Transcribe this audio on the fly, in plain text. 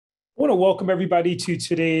I want to welcome everybody to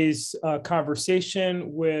today's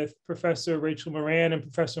conversation with Professor Rachel Moran and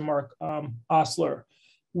Professor Mark Osler.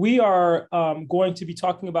 We are going to be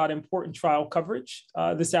talking about important trial coverage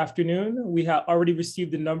this afternoon. We have already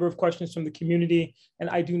received a number of questions from the community, and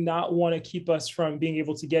I do not want to keep us from being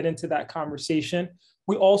able to get into that conversation.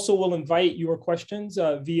 We also will invite your questions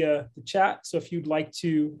via the chat. So if you'd like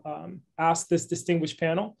to ask this distinguished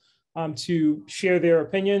panel to share their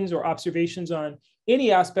opinions or observations on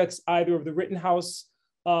any aspects either of the Rittenhouse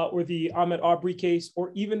or the Ahmaud Arbery case,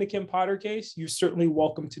 or even the Kim Potter case, you're certainly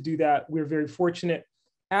welcome to do that. We're very fortunate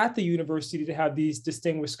at the university to have these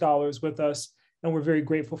distinguished scholars with us, and we're very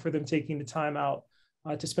grateful for them taking the time out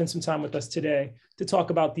to spend some time with us today to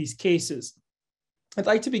talk about these cases. I'd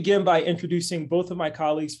like to begin by introducing both of my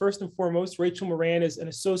colleagues. First and foremost, Rachel Moran is an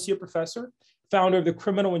associate professor, founder of the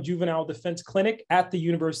Criminal and Juvenile Defense Clinic at the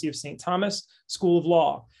University of St. Thomas School of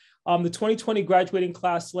Law. The 2020 graduating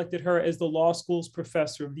class selected her as the law school's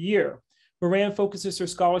professor of the year. Moran focuses her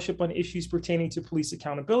scholarship on issues pertaining to police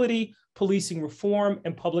accountability, policing reform,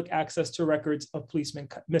 and public access to records of police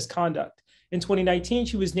misconduct. In 2019,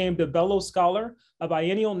 she was named a Bellows Scholar, a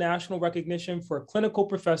biennial national recognition for clinical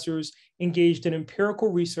professors engaged in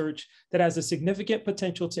empirical research that has a significant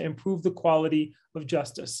potential to improve the quality of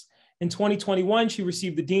justice. In 2021, she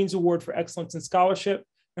received the Dean's Award for Excellence in Scholarship,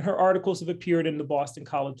 and her articles have appeared in the Boston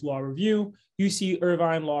College Law Review, UC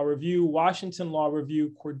Irvine Law Review, Washington Law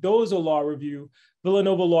Review, Cardozo Law Review,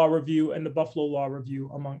 Villanova Law Review, and the Buffalo Law Review,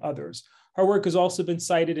 among others. Her work has also been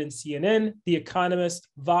cited in CNN, The Economist,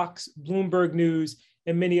 Vox, Bloomberg News,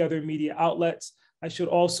 and many other media outlets. I should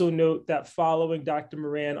also note that following Dr.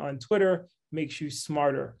 Moran on Twitter makes you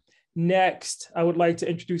smarter. Next, I would like to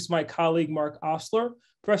introduce my colleague, Mark Osler.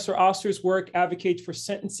 Professor Osler's work advocates for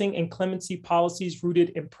sentencing and clemency policies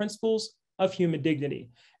rooted in principles of human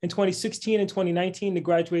dignity. In 2016 and 2019, the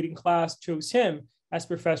graduating class chose him as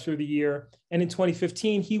Professor of the Year. And in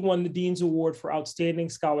 2015, he won the Dean's Award for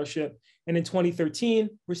Outstanding Scholarship. And in 2013,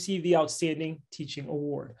 received the Outstanding Teaching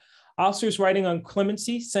Award. Osler's writing on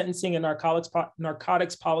clemency, sentencing, and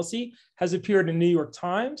narcotics policy has appeared in the New York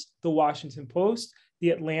Times, the Washington Post,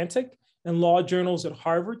 the Atlantic, and law journals at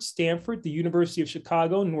Harvard, Stanford, the University of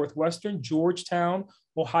Chicago, Northwestern, Georgetown,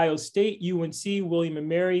 Ohio State, UNC, William &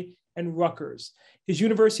 Mary, and Rutgers. His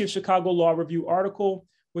University of Chicago Law Review article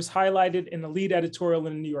was highlighted in the lead editorial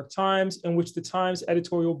in the New York Times, in which the Times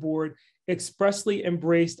editorial board expressly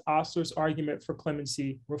embraced Osler's argument for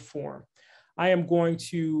clemency reform. I am going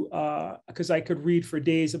to, because I could read for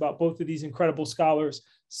days about both of these incredible scholars,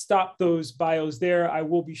 stop those bios there. I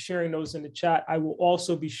will be sharing those in the chat. I will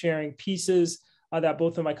also be sharing pieces that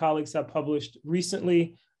both of my colleagues have published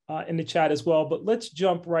recently in the chat as well. But let's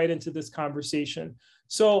jump right into this conversation.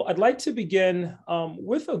 So I'd like to begin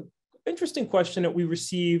with an interesting question that we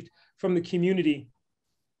received from the community.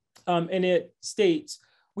 And it states,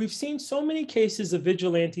 we've seen so many cases of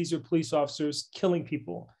vigilantes or police officers killing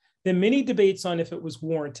people. There are many debates on if it was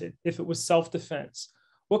warranted, if it was self-defense,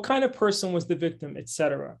 what kind of person was the victim, et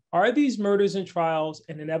cetera. Are these murders and trials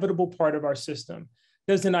an inevitable part of our system?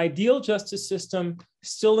 Does an ideal justice system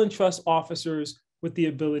still entrust officers with the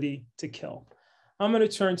ability to kill? I'm going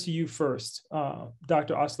to turn to you first,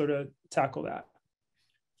 Dr. Osler, to tackle that.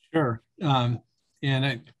 Sure.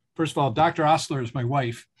 First of all, Dr. Osler is my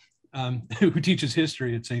wife, who teaches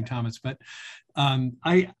history at St. Thomas. But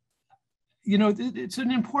it's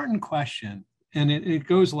an important question, and it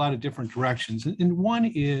goes a lot of different directions. And one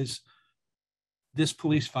is this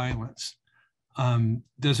police violence.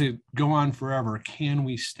 Does it go on forever? Can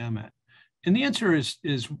we stem it? And the answer is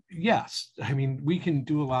yes. I mean, we can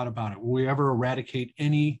do a lot about it. Will we ever eradicate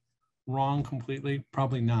any wrong completely?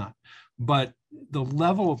 Probably not. But the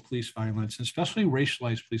level of police violence, especially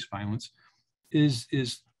racialized police violence, is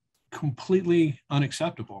completely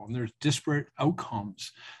unacceptable. And there's disparate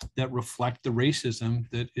outcomes that reflect the racism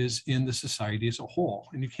that is in the society as a whole.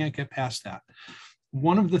 And you can't get past that.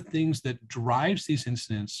 One of the things that drives these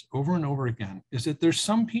incidents over and over again is that there's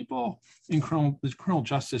some people in the criminal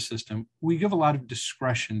justice system we give a lot of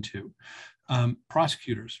discretion to.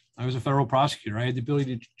 Prosecutors. I was a federal prosecutor. I had the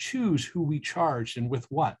ability to choose who we charged and with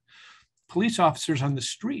what. Police officers on the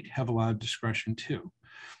street have a lot of discretion too.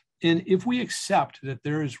 And if we accept that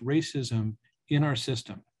there is racism in our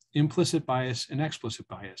system, implicit bias and explicit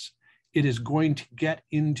bias, it is going to get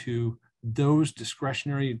into those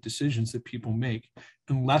discretionary decisions that people make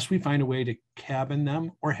unless we find a way to cabin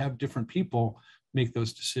them or have different people make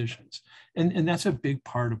those decisions. And that's a big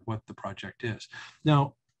part of what the project is.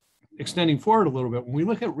 Now, extending forward a little bit, when we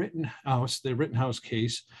look at Rittenhouse, the Rittenhouse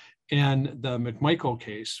case and the McMichael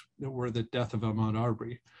case, where the death of Ahmaud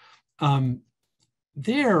Arbery,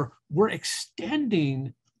 there we're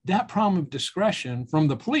extending that problem of discretion from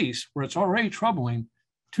the police, where it's already troubling,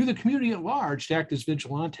 to the community at large to act as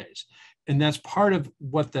vigilantes. And that's part of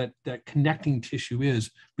what that connecting tissue is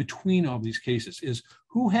between all these cases, is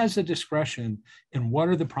who has the discretion and what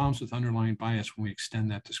are the problems with underlying bias when we extend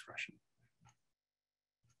that discretion.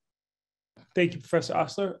 Thank you, Professor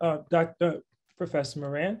Osler. Professor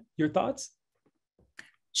Moran, your thoughts?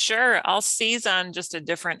 Sure, I'll seize on just a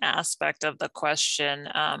different aspect of the question.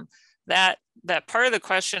 That part of the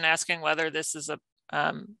question asking whether this is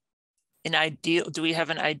an ideal, do we have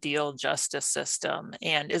an ideal justice system?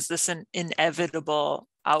 And is this an inevitable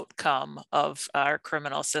outcome of our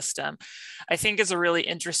criminal system? I think is a really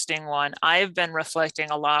interesting one. I've been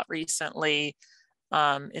reflecting a lot recently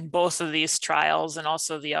in both of these trials, and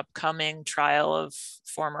also the upcoming trial of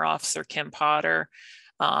former Officer Kim Potter,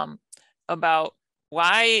 about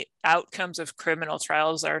why outcomes of criminal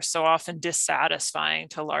trials are so often dissatisfying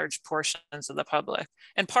to large portions of the public.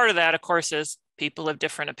 And part of that, of course, is people have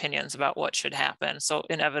different opinions about what should happen. So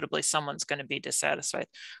inevitably someone's going to be dissatisfied.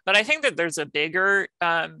 But I think that there's a bigger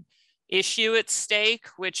issue at stake,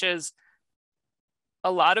 which is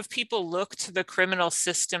a lot of people look to the criminal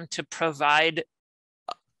system to provide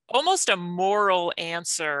almost a moral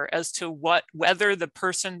answer as to whether the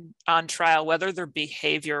person on trial, whether their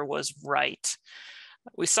behavior was right.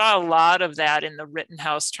 We saw a lot of that in the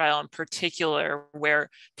Rittenhouse trial in particular, where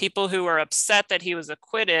people who were upset that he was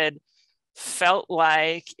acquitted felt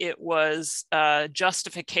like it was a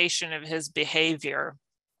justification of his behavior.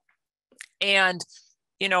 And,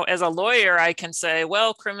 you know, as a lawyer, I can say,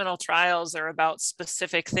 well, criminal trials are about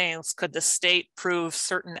specific things. Could the state prove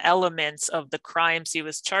certain elements of the crimes he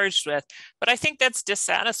was charged with? But I think that's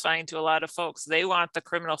dissatisfying to a lot of folks. They want the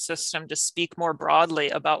criminal system to speak more broadly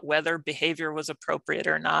about whether behavior was appropriate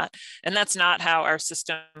or not. And that's not how our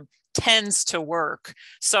system tends to work.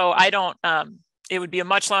 So I don't, it would be a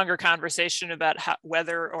much longer conversation about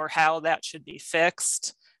whether or how that should be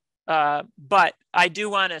fixed. But I do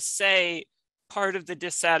want to say, part of the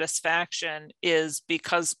dissatisfaction is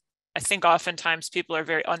because I think oftentimes people are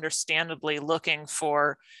very understandably looking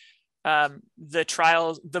for the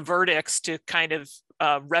trials, the verdicts to kind of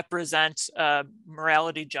represent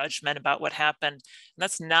morality judgment about what happened. And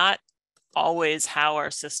that's not always how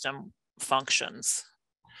our system functions.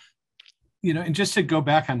 You know, and just to go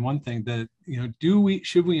back on one thing, that, you know,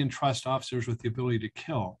 should we entrust officers with the ability to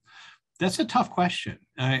kill? That's a tough question.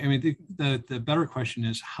 I mean, the better question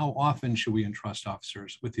is, how often should we entrust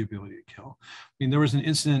officers with the ability to kill? I mean, there was an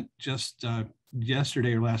incident just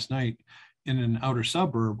yesterday or last night in an outer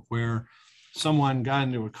suburb where someone got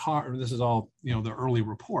into a car. This is all, you know, the early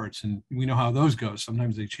reports, and we know how those go.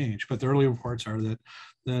 Sometimes they change, but the early reports are that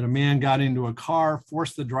a man got into a car,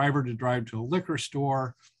 forced the driver to drive to a liquor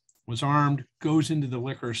store, was armed, goes into the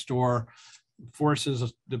liquor store,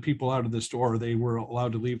 forces the people out of the store. They were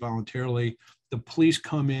allowed to leave voluntarily. The police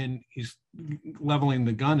come in, he's leveling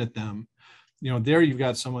the gun at them. You know, there you've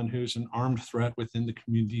got someone who's an armed threat within the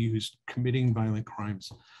community, who's committing violent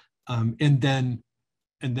crimes, and then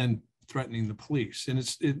threatening the police. And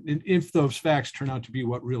if those facts turn out to be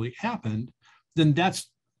what really happened, then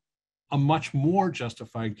that's a much more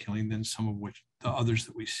justified killing than some of which the others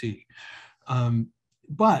that we see.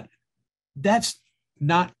 But that's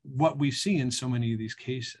not what we see in so many of these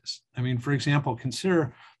cases. I mean, for example,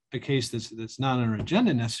 consider a case that's not on our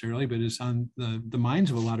agenda necessarily, but is on the minds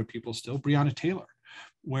of a lot of people still, Breonna Taylor,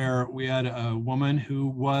 where we had a woman who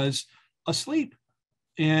was asleep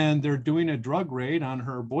and they're doing a drug raid on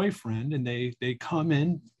her boyfriend, and they come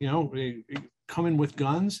in, you know, they come in with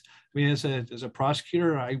guns. I mean, as a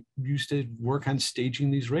prosecutor, I used to work on staging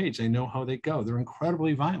these raids. I know how they go. They're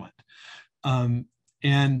incredibly violent.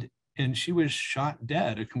 And she was shot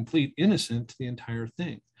dead, a complete innocent to the entire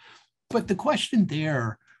thing. But the question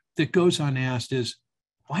there that goes unasked is,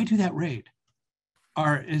 why do that raid?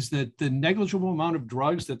 Is that the negligible amount of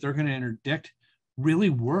drugs that they're going to interdict really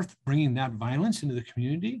worth bringing that violence into the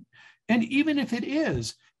community? And even if it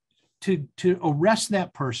is, to arrest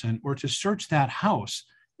that person or to search that house,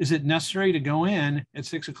 is it necessary to go in at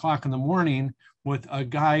 6 o'clock in the morning with a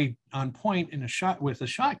guy on point with a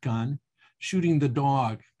shotgun, shooting the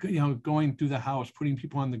dog, you know, going through the house, putting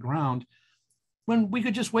people on the ground, when we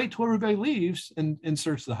could just wait till everybody leaves and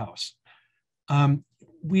search the house?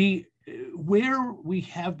 Where we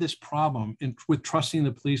have this problem with trusting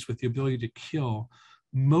the police with the ability to kill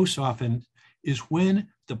most often is when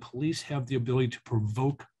the police have the ability to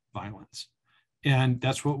provoke violence. And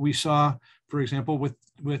that's what we saw, for example, with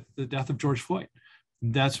the death of George Floyd.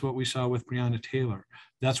 That's what we saw with Breonna Taylor.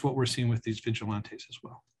 That's what we're seeing with these vigilantes as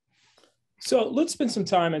well. So let's spend some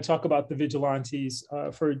time and talk about the vigilantes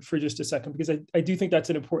for just a second, because I do think that's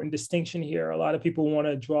an important distinction here. A lot of people want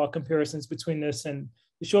to draw comparisons between this and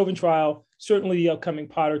the Chauvin trial, certainly the upcoming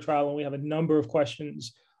Potter trial, and we have a number of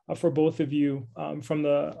questions for both of you from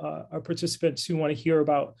our participants who want to hear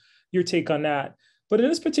about your take on that. But in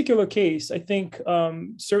this particular case, I think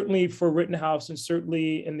certainly for Rittenhouse, and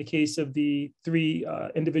certainly in the case of the three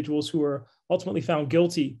individuals who were ultimately found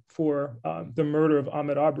guilty for the murder of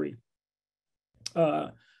Ahmaud Arbery,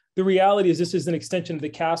 the reality is this is an extension of the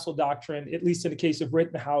Castle Doctrine, at least in the case of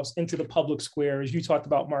Rittenhouse, into the public square, as you talked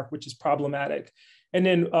about, Mark, which is problematic. And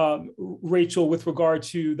then Rachel, with regard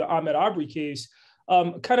to the Ahmaud Arbery case,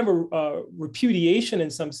 kind of a repudiation in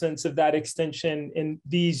some sense of that extension in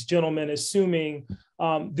these gentlemen assuming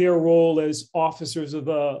their role as officers of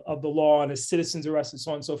the law and as citizens arrested,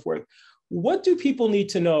 so on and so forth. What do people need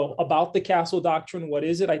to know about the Castle Doctrine? What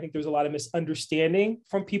is it? I think there's a lot of misunderstanding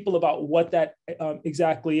from people about what that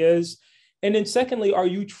exactly is. And then secondly, are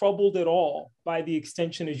you troubled at all by the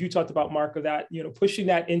extension, as you talked about, Mark, of that, pushing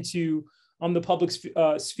that into the public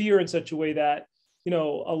sphere in such a way that, a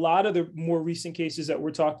lot of the more recent cases that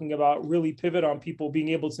we're talking about really pivot on people being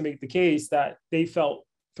able to make the case that they felt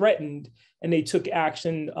threatened and they took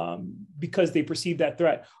action because they perceived that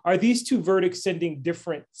threat. Are these two verdicts sending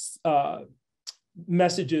different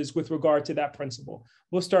messages with regard to that principle?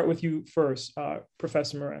 We'll start with you first,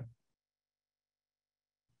 Professor Moran.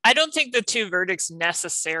 I don't think the two verdicts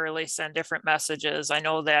necessarily send different messages. I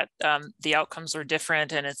know that the outcomes are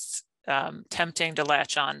different and it's tempting to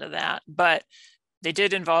latch on to that, but they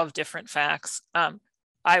did involve different facts.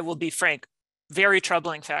 I will be frank, very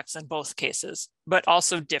troubling facts in both cases, but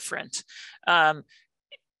also different.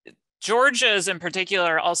 Georgia's in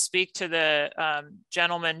particular, I'll speak to the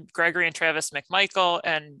gentlemen, Gregory and Travis McMichael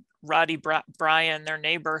and Roddy Bryan, their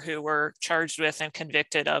neighbor, who were charged with and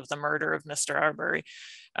convicted of the murder of Mr. Arbery.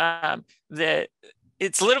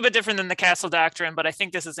 It's a little bit different than the Castle Doctrine, but I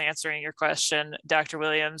think this is answering your question, Dr.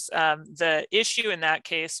 Williams. The issue in that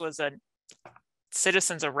case was a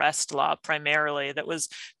citizens arrest law primarily that was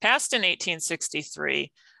passed in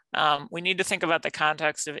 1863. We need to think about the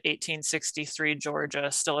context of 1863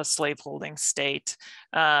 Georgia, still a slaveholding state.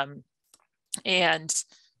 And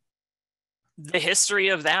the history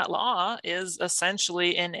of that law is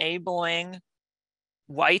essentially enabling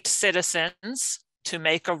white citizens to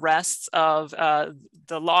make arrests of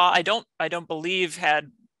the law. I don't believe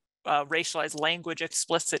had racialized language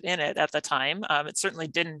explicit in it at the time. It certainly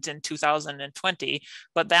didn't in 2020,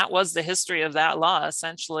 but that was the history of that law.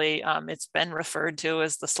 Essentially, it's been referred to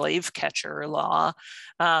as the slave catcher law.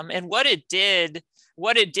 And what it did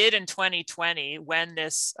in 2020 when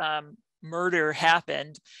this murder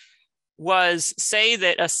happened was say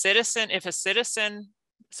that if a citizen,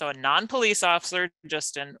 so a non-police officer,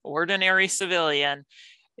 just an ordinary civilian,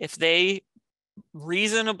 if they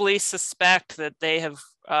reasonably suspect that they have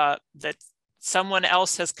that someone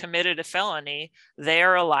else has committed a felony, they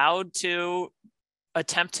are allowed to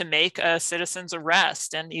attempt to make a citizen's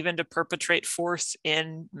arrest and even to perpetrate force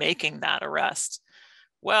in making that arrest.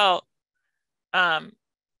 Well,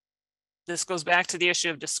 this goes back to the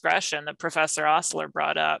issue of discretion that Professor Osler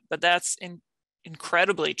brought up, but that's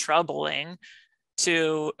incredibly troubling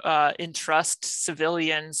to entrust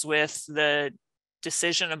civilians with the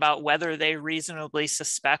decision about whether they reasonably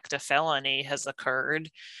suspect a felony has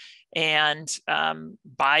occurred. And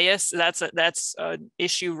bias, that's an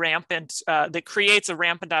issue rampant, that creates a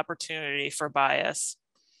rampant opportunity for bias.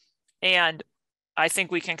 And I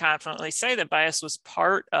think we can confidently say that bias was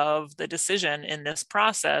part of the decision in this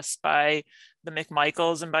process by the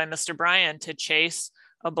McMichaels and by Mr. Bryan to chase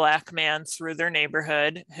a Black man through their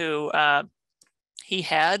neighborhood who he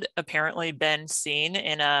had apparently been seen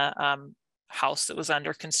in a house that was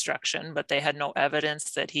under construction, but they had no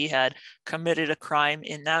evidence that he had committed a crime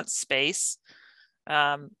in that space.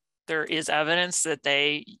 There is evidence that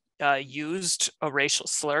they used a racial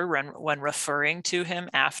slur when referring to him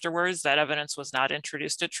afterwards. That evidence was not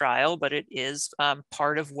introduced at trial, but it is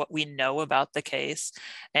part of what we know about the case.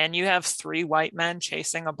 And you have 3 white men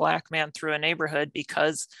chasing a Black man through a neighborhood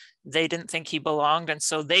because they didn't think he belonged. And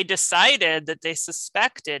so they decided that they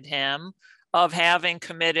suspected him of having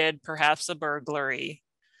committed perhaps a burglary.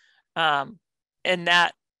 And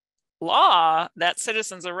that law, that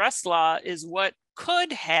citizen's arrest law, is what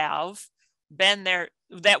could have been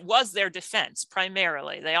that was their defense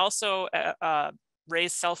primarily. They also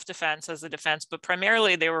raised self-defense as a defense, but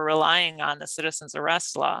primarily they were relying on the citizen's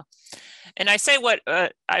arrest law. And I say what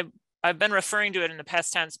I've been referring to it in the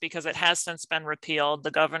past tense because it has since been repealed.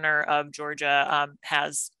 The governor of Georgia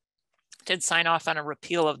did sign off on a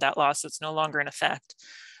repeal of that law, so it's no longer in effect.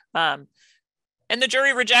 And the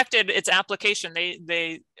jury rejected its application.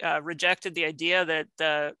 They rejected the idea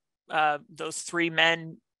that those three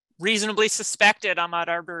men reasonably suspected Ahmaud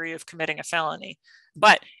Arbery of committing a felony.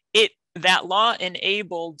 But that law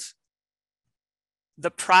enabled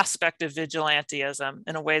the prospect of vigilantism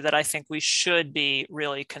in a way that I think we should be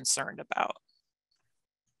really concerned about.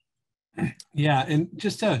 Yeah, and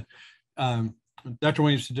just to Dr.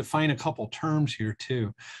 Williams, to define a couple terms here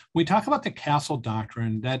too. We talk about the castle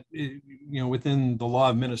doctrine that, within the law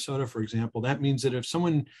of Minnesota, for example, that means that if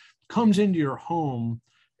someone comes into your home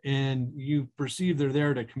and you perceive they're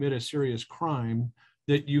there to commit a serious crime,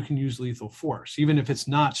 that you can use lethal force, even if it's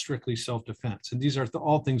not strictly self-defense. And these are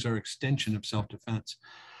all things are extension of self-defense.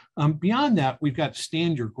 Beyond that, we've got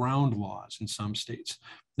stand your ground laws in some states,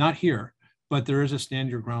 not here. But there is a stand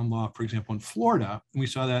your ground law, for example, in Florida. And we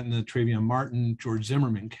saw that in the Trayvon Martin, George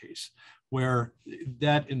Zimmerman case, where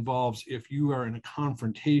that involves if you are in a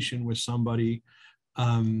confrontation with somebody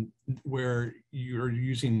where you're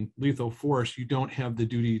using lethal force, you don't have the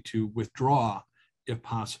duty to withdraw if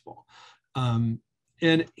possible.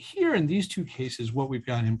 And here in these two cases, what we've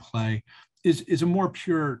got in play is a more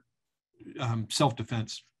pure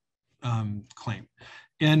self-defense claim.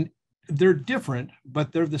 And they're different,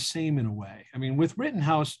 but they're the same in a way. I mean, with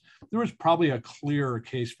Rittenhouse, there was probably a clearer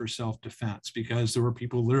case for self-defense because there were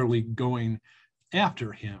people literally going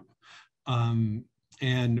after him. And,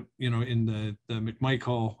 in the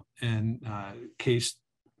McMichael and case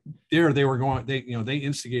there, they were going, they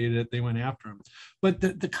instigated it, they went after him. But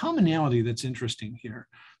the commonality that's interesting here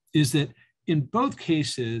is that in both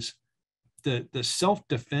cases, the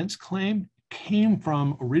self-defense claim came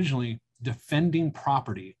from originally defending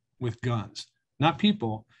property with guns, not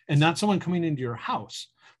people, and not someone coming into your house.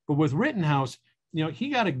 But with Rittenhouse, he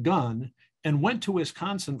got a gun and went to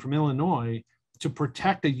Wisconsin from Illinois to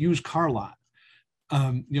protect a used car lot.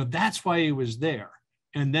 That's why he was there.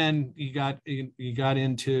 And then he got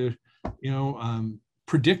into,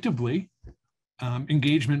 predictably,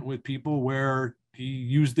 engagement with people where he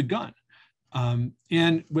used the gun.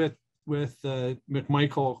 And with the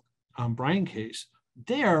McMichael Bryan case,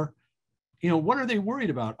 there, what are they worried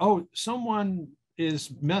about? Oh, someone is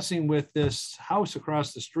messing with this house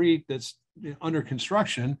across the street that's under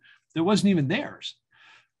construction that wasn't even theirs.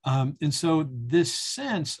 And so this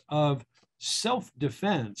sense of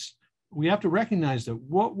self-defense, we have to recognize that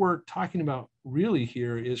what we're talking about really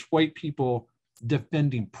here is white people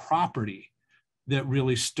defending property that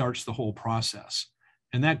really starts the whole process.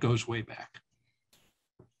 And that goes way back.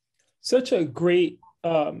 Such a great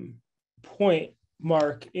point,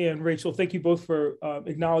 Mark and Rachel. Thank you both for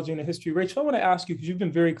acknowledging the history. Rachel, I want to ask you, because you've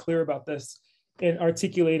been very clear about this in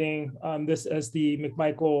articulating this as the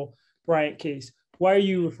McMichael Bryant case. Why are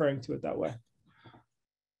you referring to it that way?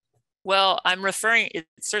 Well, it's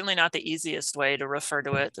certainly not the easiest way to refer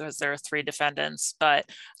to it because there are three defendants, but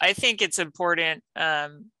I think it's important. I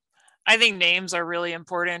think names are really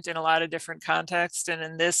important in a lot of different contexts. And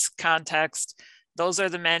in this context, those are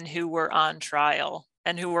the men who were on trial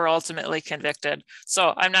and who were ultimately convicted.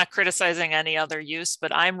 So I'm not criticizing any other use,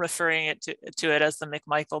 but I'm referring it to it as the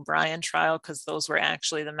McMichael Bryan trial because those were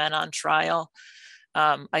actually the men on trial.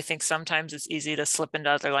 I think sometimes it's easy to slip into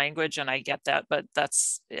other language, and I get that, but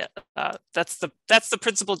that's the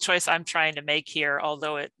principal choice I'm trying to make here,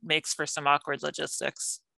 although it makes for some awkward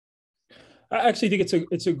logistics. I actually think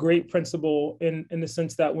it's a great principle in the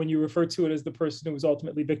sense that when you refer to it as the person who was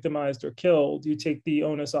ultimately victimized or killed, you take the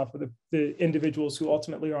onus off of the individuals who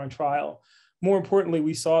ultimately are on trial. More importantly,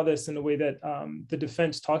 we saw this in the way that the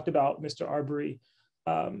defense talked about Mr. Arbery.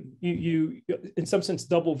 You in some sense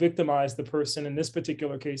double victimize the person in this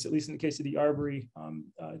particular case, at least in the case of the Arbery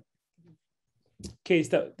case,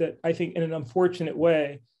 that I think in an unfortunate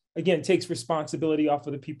way, again, takes responsibility off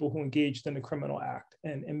of the people who engaged in the criminal act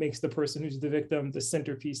and makes the person who's the victim the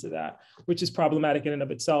centerpiece of that, which is problematic in and of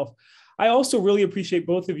itself. I also really appreciate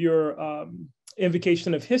both of your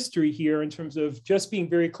invocation of history here in terms of just being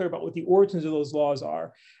very clear about what the origins of those laws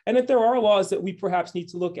are. And that there are laws that we perhaps need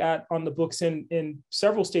to look at on the books in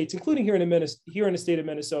several states, including here in the state of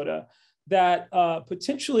Minnesota, that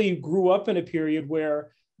potentially grew up in a period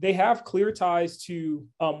where they have clear ties to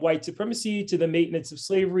white supremacy, to the maintenance of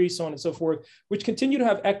slavery, so on and so forth, which continue to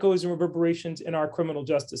have echoes and reverberations in our criminal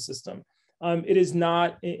justice system. It is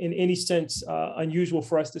not in any sense unusual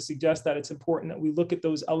for us to suggest that it's important that we look at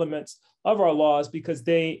those elements of our laws because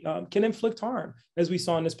they can inflict harm, as we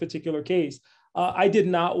saw in this particular case. I did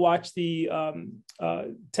not watch the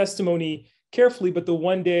testimony carefully, but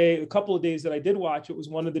a couple of days that I did watch, it was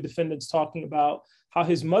one of the defendants talking about how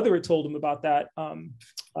his mother had told him about that,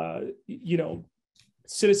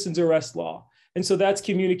 citizen's arrest law. And so that's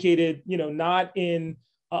communicated, not in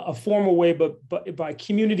a formal way, but by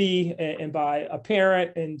community and by a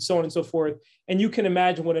parent and so on and so forth. And you can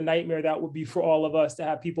imagine what a nightmare that would be for all of us to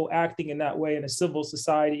have people acting in that way in a civil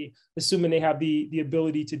society, assuming they have the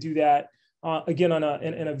ability to do that, again,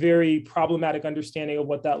 in a very problematic understanding of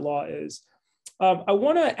what that law is. I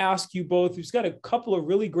want to ask you both, we've got a couple of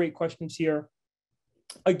really great questions here,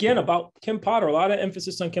 again, about Kim Potter, a lot of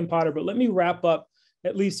emphasis on Kim Potter, but let me wrap up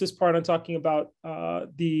at least this part on talking about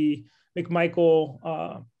the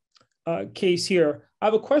McMichael case here. I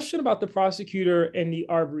have a question about the prosecutor in the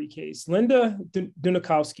Arbery case, Linda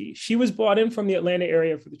Dunikowski. She was brought in from the Atlanta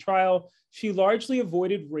area for the trial. She largely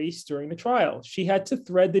avoided race during the trial. She had to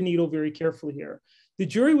thread the needle very carefully here. The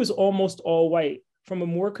jury was almost all white from a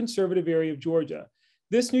more conservative area of Georgia.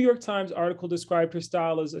 This New York Times article described her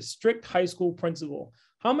style as a strict high school principal.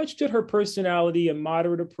 How much did her personality and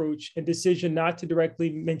moderate approach and decision not to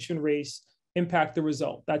directly mention race impact the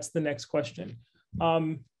result? That's the next question.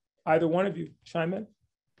 Either one of you chime in.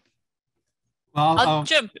 Well, I'll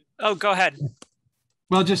jump. Oh, go ahead.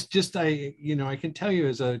 Well, I can tell you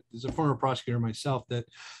as a former prosecutor myself that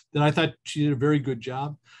I thought she did a very good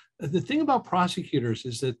job. The thing about prosecutors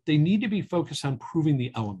is that they need to be focused on proving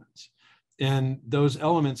the elements. And those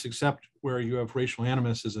elements, except where you have racial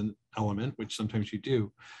animus as an element, which sometimes you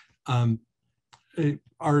do,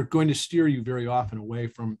 are going to steer you very often away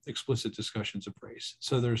from explicit discussions of race.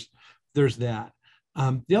 So there's that.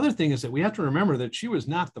 The other thing is that we have to remember that she was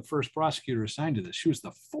not the first prosecutor assigned to this. She was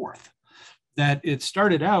the fourth. That it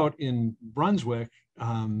started out in Brunswick,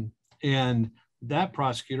 and that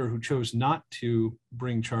prosecutor who chose not to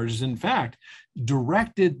bring charges, in fact,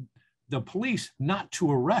 directed the police not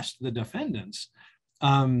to arrest the defendants.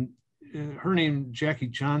 Her name, Jackie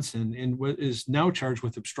Johnson, and is now charged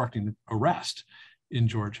with obstructing arrest in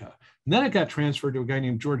Georgia. And then it got transferred to a guy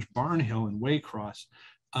named George Barnhill in Waycross.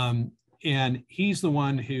 And he's the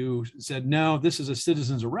one who said, no, this is a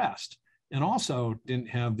citizen's arrest, and also didn't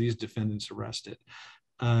have these defendants arrested.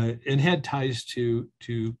 And had ties to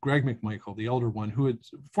Greg McMichael, the elder one, who was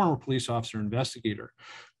a former police officer investigator.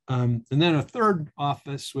 And then a third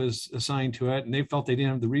office was assigned to it, and they felt they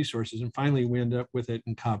didn't have the resources. And finally, we ended up with it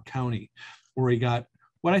in Cobb County, where he got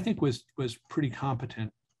what I think was pretty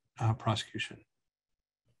competent prosecution.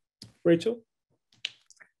 Rachel?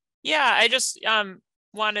 Yeah, I just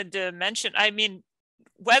wanted to mention,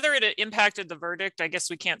 whether it impacted the verdict, I guess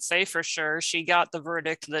we can't say for sure. She got the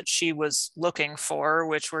verdict that she was looking for,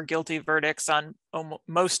 which were guilty verdicts on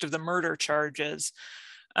most of the murder charges.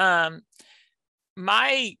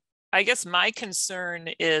 I guess my concern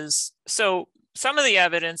is, so some of the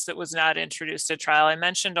evidence that was not introduced at trial, I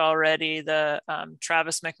mentioned already the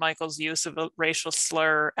Travis McMichael's use of a racial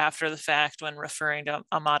slur after the fact when referring to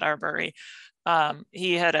Ahmaud Arbery.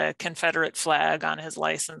 He had a Confederate flag on his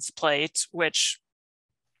license plate, which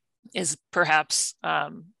is perhaps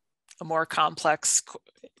a more complex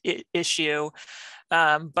issue.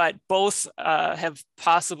 But both have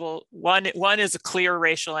possible, one is a clear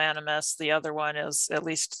racial animus, the other one is at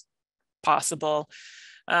least possible.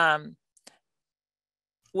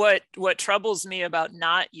 What troubles me about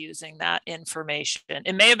not using that information,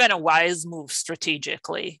 it may have been a wise move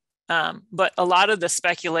strategically, but a lot of the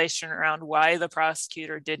speculation around why the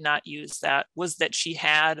prosecutor did not use that was that she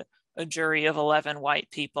had a jury of 11 white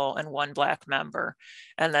people and 1 Black member,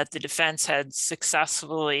 and that the defense had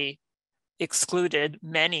successfully excluded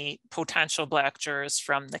many potential Black jurors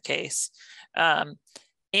from the case.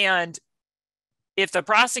 And if the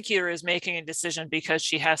prosecutor is making a decision because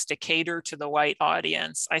she has to cater to the white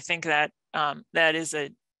audience, I think that that is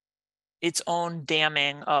its own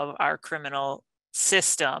damning of our criminal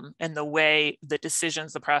system and the way the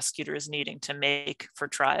decisions the prosecutor is needing to make for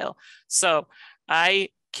trial. So I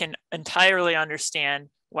can entirely understand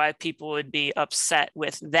why people would be upset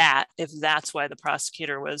with that if that's why the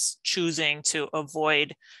prosecutor was choosing to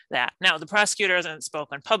avoid that. Now, the prosecutor hasn't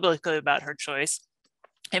spoken publicly about her choice.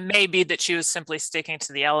 It may be that she was simply sticking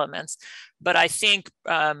to the elements, but I think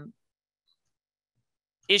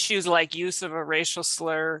issues like use of a racial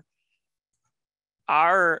slur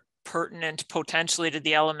are pertinent potentially to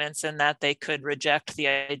the elements in that they could reject the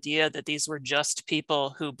idea that these were just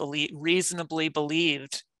people who reasonably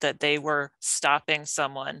believed that they were stopping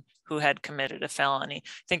someone who had committed a felony. I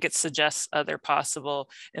think it suggests other possible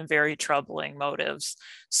and very troubling motives.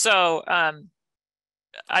 So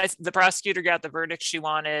the prosecutor got the verdict she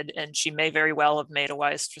wanted, and she may very well have made a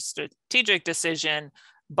wise strategic decision,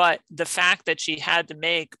 but the fact that she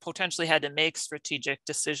potentially had to make strategic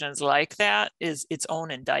decisions like that is its own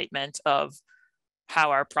indictment of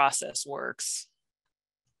how our process works.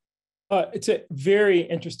 It's a very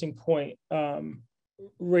interesting point,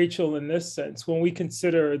 Rachel, in this sense, when we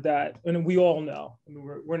consider that, and we all know, I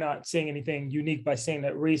mean, we're not saying anything unique by saying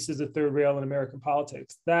that race is the third rail in American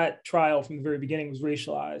politics. That trial from the very beginning was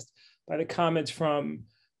racialized by the comments from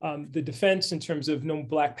the defense in terms of no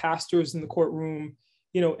Black pastors in the courtroom,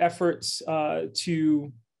 efforts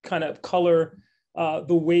to kind of color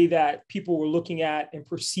the way that people were looking at and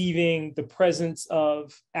perceiving the presence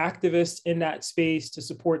of activists in that space to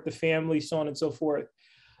support the family, so on and so forth.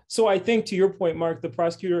 So I think, to your point, Mark, the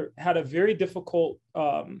prosecutor had a very difficult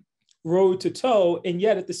road to toe, and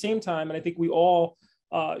yet at the same time, and I think we all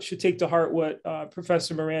should take to heart what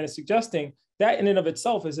Professor Moran is suggesting, that in and of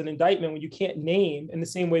itself is an indictment when you can't name, in the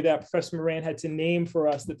same way that Professor Moran had to name for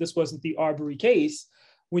us that this wasn't the Arbery case,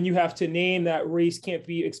 when you have to name that race can't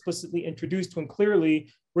be explicitly introduced when clearly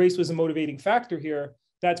race was a motivating factor here,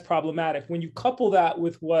 that's problematic. When you couple that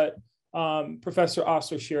with what Professor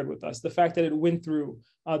Osler shared with us, the fact that it went through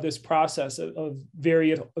this process of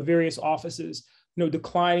various offices,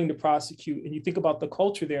 declining to prosecute, and you think about the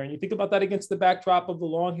culture there, and you think about that against the backdrop of the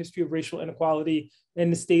long history of racial inequality in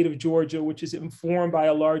the state of Georgia, which is informed by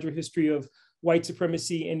a larger history of white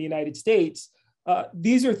supremacy in the United States.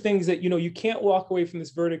 These are things that, you can't walk away from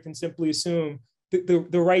this verdict and simply assume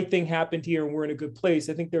the right thing happened here and we're in a good place.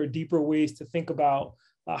 I think there are deeper ways to think about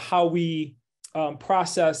how we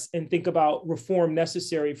process and think about reform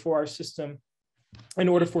necessary for our system in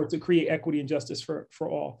order for it to create equity and justice for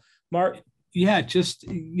all. Mark? Yeah, just,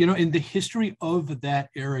 in the history of that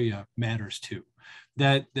area matters too.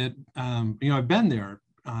 That I've been there.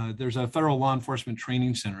 There's a federal law enforcement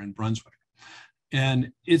training center in Brunswick.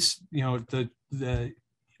 And it's, the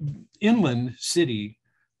inland city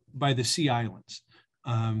by the Sea Islands.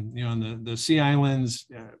 In the Sea Islands,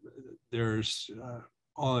 there's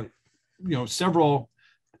several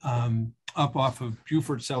up off of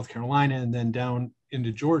Beaufort, South Carolina, and then down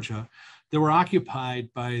into Georgia that were occupied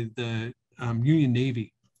by the Union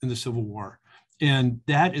Navy in the Civil War. And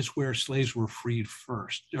that is where slaves were freed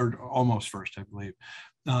first, or almost first, I believe,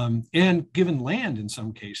 and given land in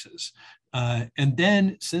some cases. And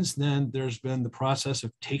then since then, there's been the process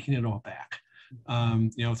of taking it all back,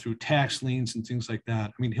 through tax liens and things like that.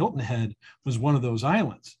 I mean, Hilton Head was one of those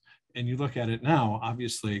islands. And you look at it now,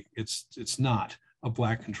 obviously, it's not a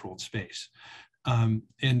Black controlled space. And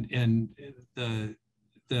the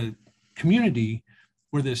community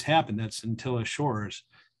where this happened, that Scintilla Shores,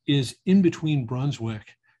 is in between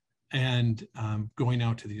Brunswick and going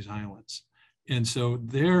out to these islands. And so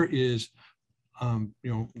there is,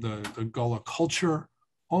 the Gullah culture,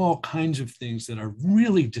 all kinds of things that are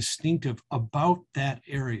really distinctive about that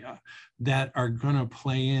area that are going to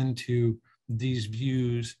play into these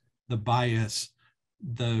views, the bias,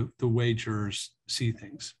 the way jurors see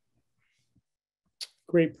things.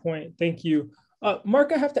 Great point. Thank you.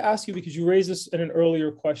 Mark, I have to ask you, because you raised this in an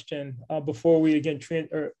earlier question before we again,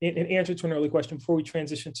 in answer to an earlier question, before we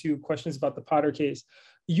transition to questions about the Potter case.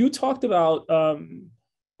 You talked about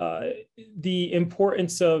the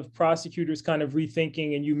importance of prosecutors kind of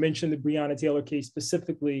rethinking, and you mentioned the Breonna Taylor case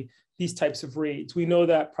specifically, these types of raids. We know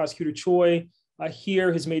that Prosecutor Choi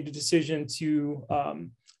here has made the decision to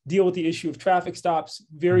deal with the issue of traffic stops,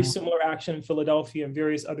 very similar action in Philadelphia and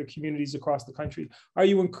various other communities across the country.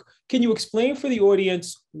 Can you explain for the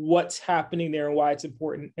audience what's happening there and why it's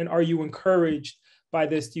important? And are you encouraged by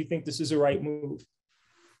this? Do you think this is the right move?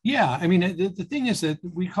 Yeah, I mean, the thing is that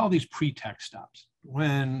we call these pretext stops.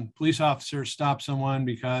 When police officers stop someone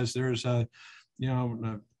because there's a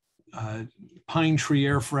pine tree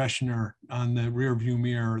air freshener on the rear view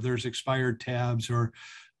mirror, there's expired tabs, or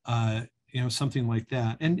something like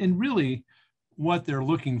that. And really what they're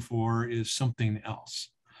looking for is something else.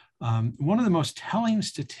 One of the most telling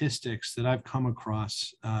statistics that I've come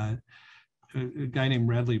across, a guy named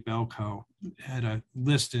Radley Belko had a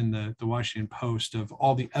list in the Washington Post of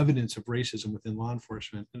all the evidence of racism within law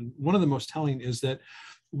enforcement. And one of the most telling is that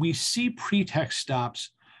we see pretext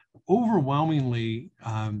stops overwhelmingly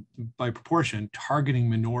by proportion targeting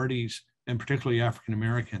minorities and particularly African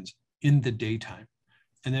Americans in the daytime.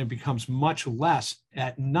 And then it becomes much less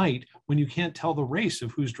at night when you can't tell the race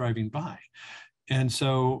of who's driving by. And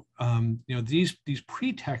so, these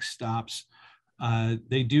pretext stops,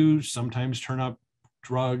 they do sometimes turn up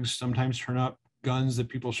drugs, sometimes turn up guns that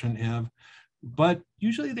people shouldn't have, but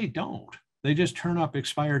usually they don't. They just turn up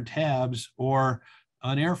expired tabs or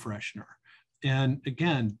an air freshener. And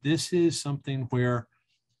again, this is something where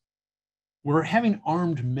we're having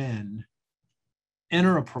armed men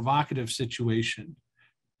enter a provocative situation.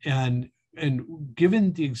 And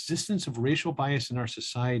given the existence of racial bias in our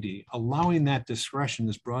society, allowing that discretion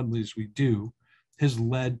as broadly as we do has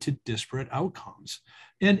led to disparate outcomes.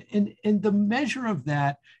 And the measure of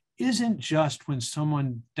that isn't just when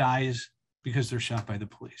someone dies because they're shot by the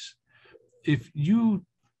police. If you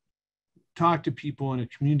talk to people in a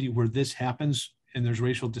community where this happens and there's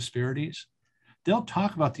racial disparities, they'll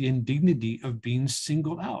talk about the indignity of being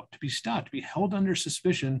singled out, to be stopped, to be held under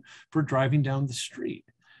suspicion for driving down the street.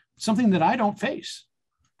 Something that I don't face,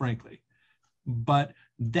 frankly. But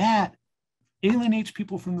that alienates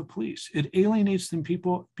people from the police. It alienates them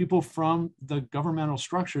people from the governmental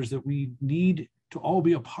structures that we need to all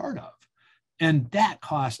be a part of. And that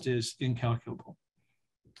cost is incalculable.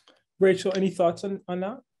 Rachel, any thoughts on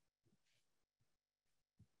that?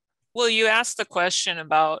 Well, you asked the question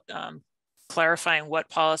about clarifying what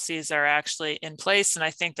policies are actually in place. And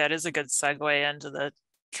I think that is a good segue into the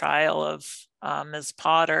trial of Ms.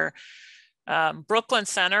 Potter. Brooklyn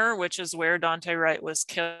Center, which is where Daunte Wright was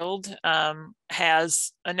killed,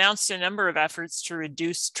 has announced a number of efforts to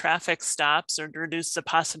reduce traffic stops or to reduce the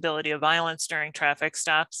possibility of violence during traffic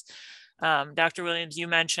stops. Dr. Williams, you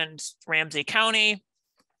mentioned Ramsey County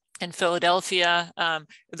and Philadelphia.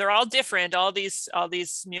 They're all different. All these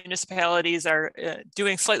municipalities are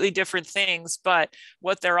doing slightly different things, but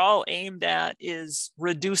what they're all aimed at is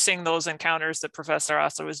reducing those encounters that Professor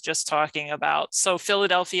Osler was just talking about. So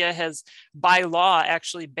Philadelphia has, by law,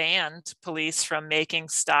 actually banned police from making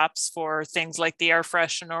stops for things like the air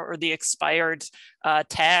freshener or the expired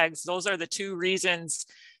tags. Those are the two reasons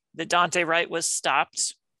that Daunte Wright was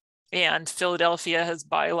stopped. And Philadelphia has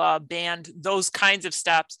by law banned those kinds of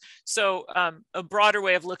stops. So a broader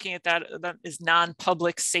way of looking at that is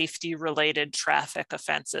non-public safety related traffic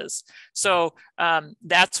offenses. So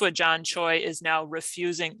that's what John Choi is now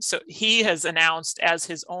refusing. So he has announced as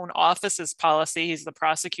his own office's policy, he's the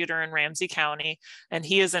prosecutor in Ramsey County, and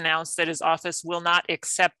he has announced that his office will not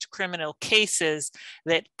accept criminal cases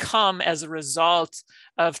that come as a result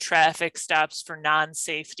of traffic stops for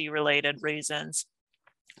non-safety related reasons.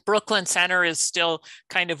 Brooklyn Center is still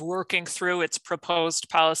kind of working through its proposed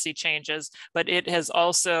policy changes, but it has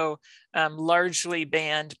also largely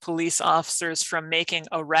banned police officers from making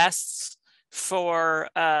arrests for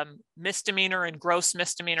misdemeanor and gross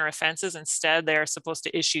misdemeanor offenses. Instead, they are supposed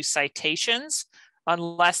to issue citations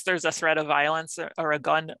unless there's a threat of violence or a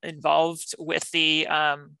gun involved with the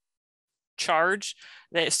charge.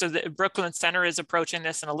 So the Brooklyn Center is approaching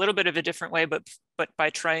this in a little bit of a different way, but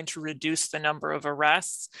by trying to reduce the number of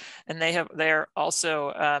arrests. And they're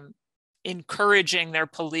also encouraging their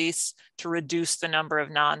police to reduce the number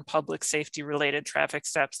of non-public safety related traffic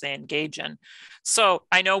stops they engage in. So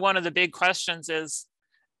I know one of the big questions is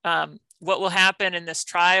what will happen in this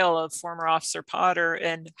trial of former Officer Potter,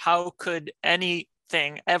 and how could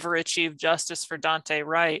anything ever achieve justice for Daunte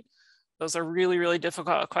Wright? Those are really, really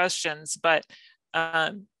difficult questions, but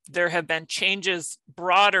there have been changes,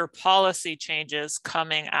 broader policy changes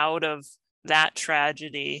coming out of that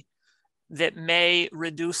tragedy that may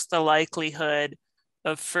reduce the likelihood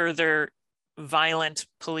of further violent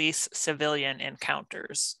police-civilian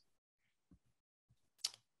encounters.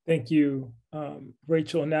 Thank you,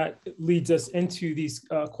 Rachel. And that leads us into these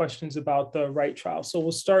questions about the Wright trial. So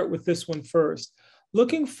we'll start with this one first.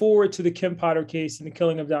 Looking forward to the Kim Potter case and the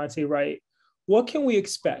killing of Daunte Wright, what can we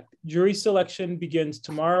expect? Jury selection begins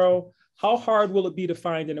tomorrow. How hard will it be to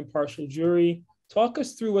find an impartial jury? Talk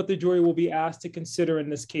us through what the jury will be asked to consider in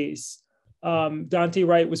this case. Daunte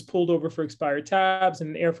Wright was pulled over for expired tabs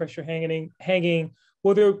and an air freshener hanging.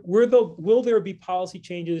 Will there be policy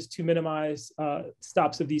changes to minimize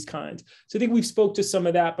stops of these kinds? So I think we've spoke to some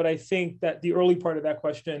of that, but I think that the early part of that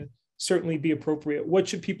question certainly be appropriate. What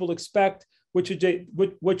should people expect? What should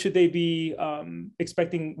they be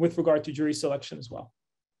expecting with regard to jury selection as well?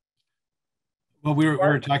 Well, we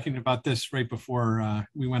were talking about this right before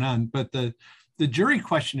we went on, but the jury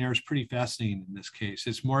questionnaire is pretty fascinating in this case.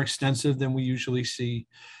 It's more extensive than we usually see.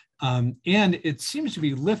 And it seems to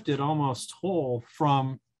be lifted almost whole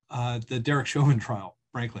from the Derek Chauvin trial,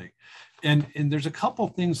 frankly. And there's a couple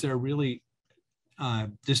things that are really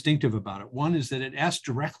distinctive about it. One is that it asks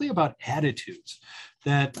directly about attitudes.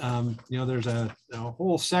 That there's a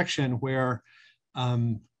whole section where,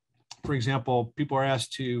 for example, people are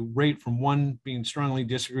asked to rate from 1 being strongly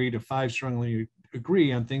disagree to 5 strongly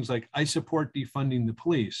agree on things like, I support defunding the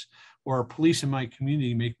police, or police in my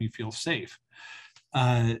community make me feel safe.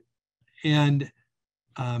 And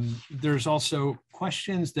there's also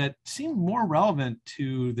questions that seem more relevant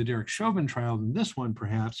to the Derek Chauvin trial than this one,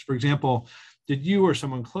 perhaps. For example, did you or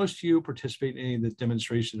someone close to you participate in any of the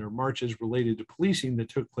demonstrations or marches related to policing that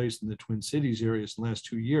took place in the Twin Cities areas in the last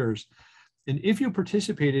 2 years? And if you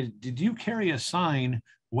participated, did you carry a sign?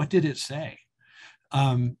 What did it say?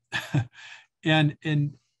 And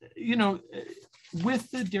you know, with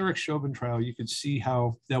the Derek Chauvin trial, you could see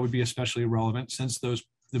how that would be especially relevant, since those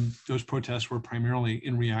protests were primarily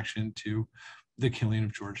in reaction to the killing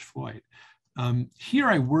of George Floyd. Here,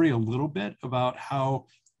 I worry a little bit about how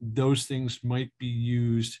those things might be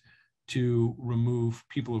used to remove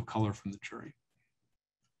people of color from the jury.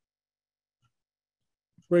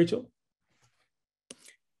 Rachel?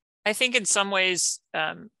 I think in some ways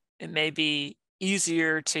it may be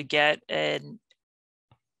easier to get an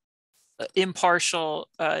impartial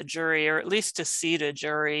jury, or at least to seat a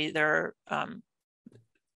jury.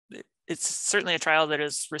 It's certainly a trial that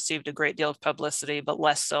has received a great deal of publicity, but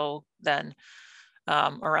less so than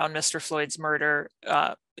around Mr. Floyd's murder.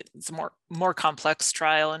 It's a more complex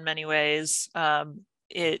trial in many ways.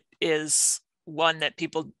 It is one that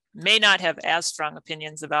people may not have as strong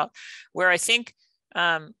opinions about, where I think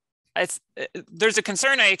there's a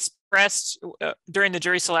concern I expressed during the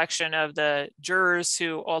jury selection of the jurors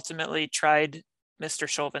who ultimately tried Mr.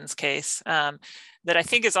 Chauvin's case, that I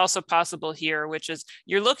think is also possible here, which is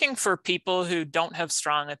you're looking for people who don't have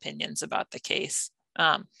strong opinions about the case.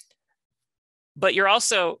 But you're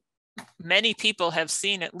also, many people have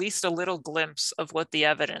seen at least a little glimpse of what the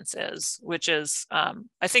evidence is, which is,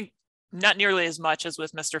 I think, not nearly as much as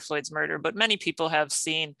with Mr. Floyd's murder, but many people have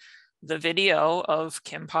seen the video of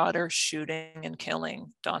Kim Potter shooting and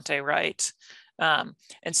killing Dante Wright. And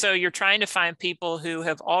so you're trying to find people who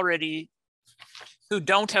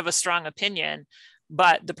don't have a strong opinion,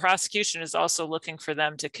 but the prosecution is also looking for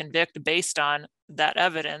them to convict based on that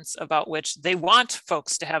evidence about which they want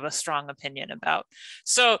folks to have a strong opinion about.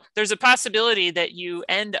 So there's a possibility that you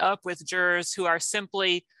end up with jurors who are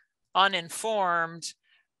simply uninformed,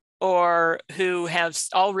 or who have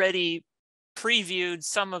already previewed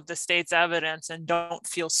some of the state's evidence and don't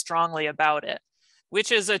feel strongly about it,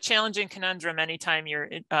 which is a challenging conundrum anytime you're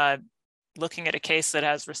looking at a case that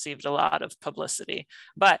has received a lot of publicity.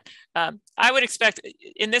 But I would expect,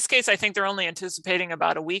 in this case, I think they're only anticipating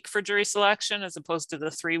about a week for jury selection, as opposed to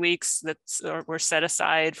the 3 weeks that were set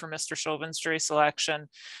aside for Mr. Chauvin's jury selection.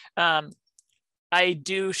 I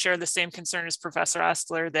do share the same concern as Professor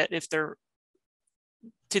Osler, that if they're,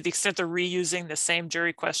 to the extent they're reusing the same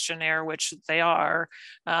jury questionnaire, which they are,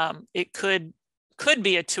 it could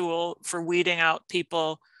be a tool for weeding out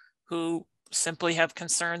people who simply have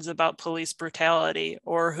concerns about police brutality,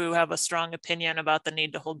 or who have a strong opinion about the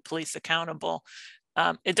need to hold police accountable.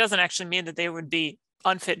 It doesn't actually mean that they would be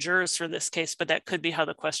unfit jurors for this case, but that could be how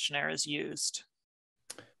the questionnaire is used.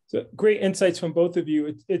 So great insights from both of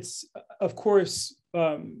you. It's of course,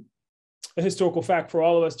 a historical fact for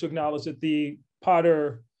all of us to acknowledge that the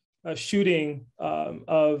Potter shooting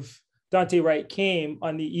of Dante Wright came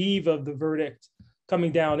on the eve of the verdict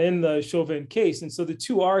coming down in the Chauvin case. And so the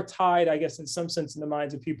two are tied, I guess, in some sense in the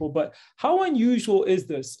minds of people. But how unusual is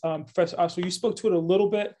this? Professor Osler, you spoke to it a little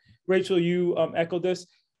bit. Rachel, you echoed this.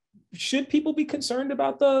 Should people be concerned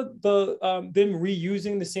about them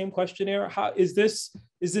reusing the same questionnaire? How is this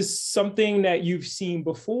something that you've seen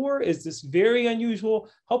before? Is this very unusual?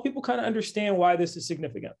 Help people kind of understand why this is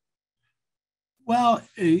significant. Well,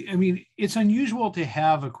 I mean, it's unusual to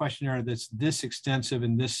have a questionnaire that's this extensive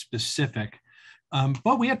and this specific.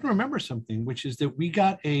 But we have to remember something, which is that we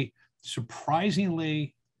got a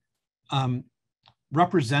surprisingly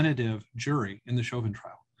representative jury in the Chauvin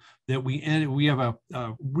trial. That we have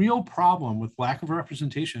a real problem with lack of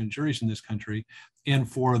representation in juries in this country. And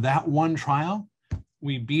for that one trial,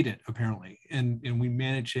 we beat it, apparently. And we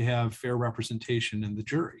managed to have fair representation in the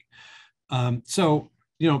jury. So,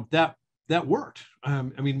 you know, that worked. I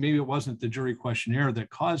mean, maybe it wasn't the jury questionnaire that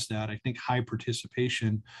caused that. I think high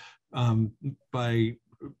participation by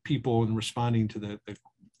people in responding to the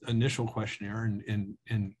initial questionnaire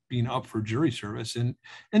and being up for jury service, and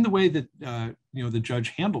the way that you know, the judge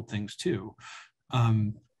handled things too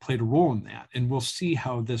played a role in that. And we'll see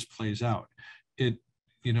how this plays out.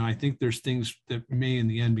 You know, I think there's things that may in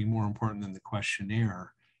the end be more important than the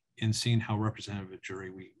questionnaire in seeing how representative a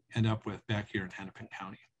jury we end up with back here in Hennepin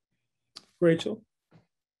County. Rachel?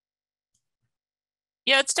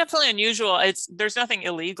 Yeah, it's definitely unusual. There's nothing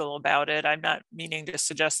illegal about it. I'm not meaning to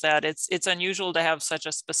suggest that. It's unusual to have such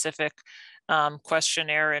a specific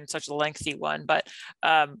questionnaire and such a lengthy one. But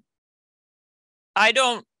I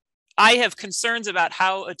have concerns about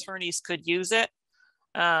how attorneys could use it.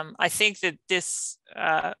 I think that this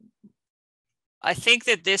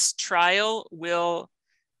trial will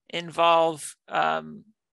involve a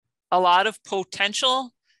lot of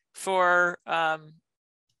potential for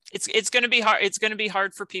it's going to be hard. It's going to be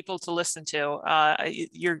hard for people to listen to.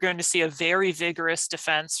 You're going to see a very vigorous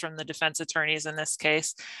defense from the defense attorneys in this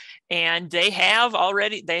case, and they have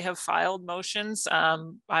filed motions.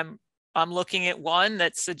 I'm looking at one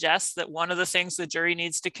that suggests that one of the things the jury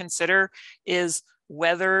needs to consider is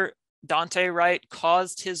whether Daunte Wright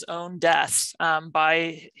caused his own death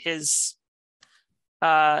by his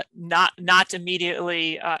not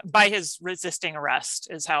immediately by his resisting arrest,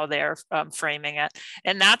 is how they're framing it.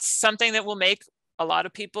 And that's something that will make a lot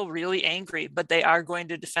of people really angry, but they are going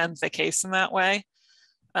to defend the case in that way.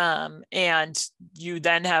 And you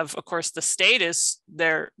then have, of course, the state is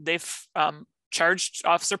there. They've charged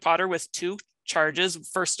Officer Potter with 2 charges,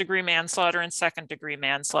 first-degree manslaughter and second-degree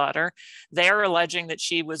manslaughter. They are alleging that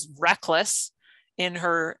she was reckless in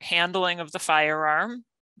her handling of the firearm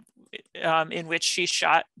in which she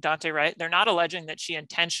shot Daunte Wright. They're not alleging that she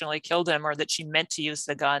intentionally killed him or that she meant to use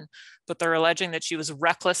the gun, but they're alleging that she was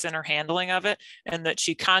reckless in her handling of it and that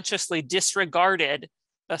she consciously disregarded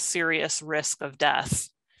a serious risk of death.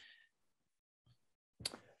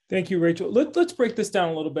 Thank you, Rachel. Let's break this down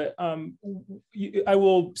a little bit. I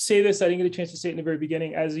will say this, I didn't get a chance to say it in the very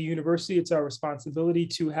beginning. As a university, it's our responsibility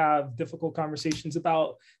to have difficult conversations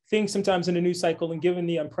about things sometimes in a news cycle, and given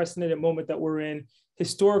the unprecedented moment that we're in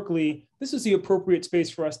historically, this is the appropriate space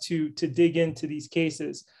for us to dig into these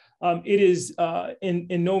cases. It is in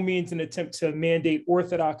no means an attempt to mandate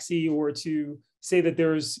orthodoxy or to say that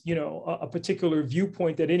there's, a particular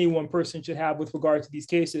viewpoint that any one person should have with regard to these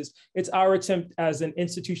cases. It's our attempt as an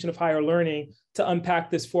institution of higher learning to unpack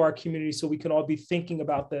this for our community so we can all be thinking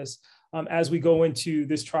about this as we go into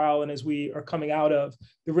this trial and as we are coming out of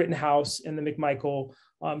the Rittenhouse and the McMichael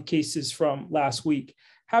cases from last week.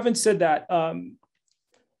 Having said that,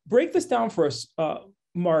 break this down for us,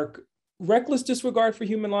 Mark. Reckless disregard for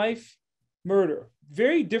human life, murder.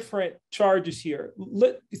 Very different charges here.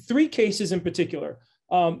 3 cases in particular.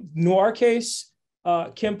 Noir case,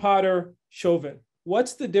 Kim Potter, Chauvin.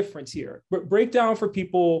 What's the difference here? Break down for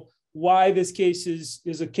people why this case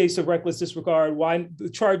is a case of reckless disregard, why the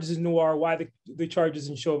charges in Noir, why the charges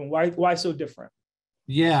in Chauvin, why so different?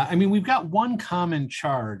 Yeah, I mean, we've got one common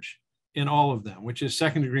charge in all of them, which is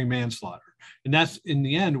second-degree manslaughter. And that's, in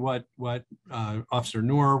the end, what Officer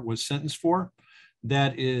Noor was sentenced for.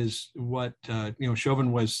 That is what,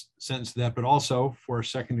 Chauvin was sentenced to that, but also for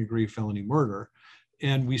second-degree felony murder.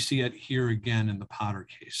 And we see it here again in the Potter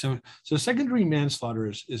case. So second-degree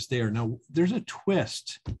manslaughter is there. Now, there's a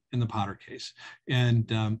twist in the Potter case.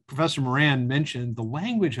 And Professor Moran mentioned the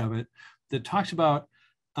language of it that talks about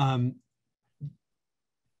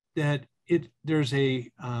that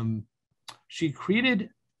she created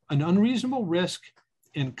an unreasonable risk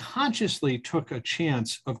and consciously took a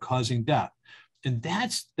chance of causing death. And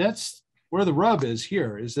that's where the rub is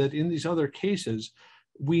here, is that in these other cases,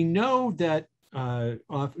 we know that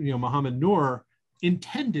Mohammed Noor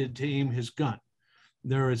intended to aim his gun.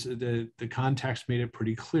 There is the context made it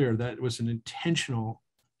pretty clear that it was an intentional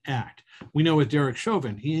act. We know with Derek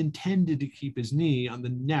Chauvin, he intended to keep his knee on the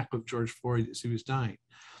neck of George Floyd as he was dying.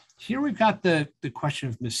 Here we've got the question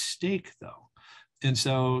of mistake, though. And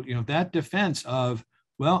so, that defense of,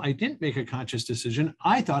 well, I didn't make a conscious decision.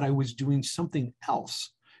 I thought I was doing something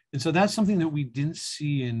else. And so that's something that we didn't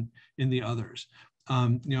see in the others.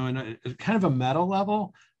 In a kind of a meta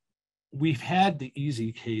level, we've had the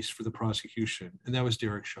easy case for the prosecution, and that was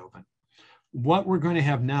Derek Chauvin. What we're going to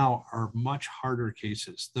have now are much harder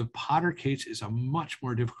cases. The Potter case is a much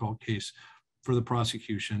more difficult case for the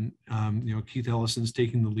prosecution. Keith Ellison's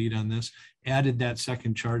taking the lead on this, added that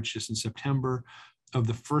second charge just in September of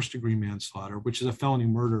the first-degree manslaughter, which is a felony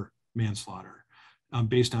murder manslaughter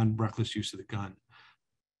based on reckless use of the gun.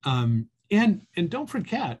 And don't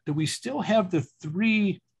forget that we still have the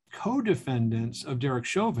 3 co-defendants of Derek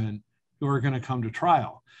Chauvin who are going to come to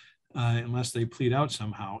trial unless they plead out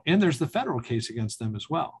somehow. And there's the federal case against them as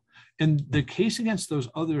well. And the case against those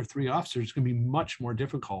other 3 officers is going to be much more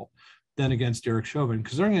difficult than against Derek Chauvin,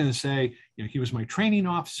 because they're going to say, he was my training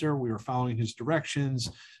officer, we were following his directions,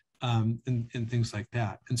 and things like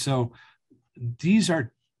that. And so these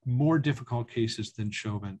are more difficult cases than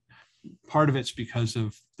Chauvin. Part of it's because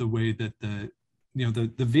of the way that the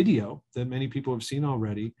video that many people have seen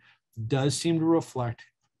already does seem to reflect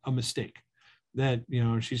a mistake. That,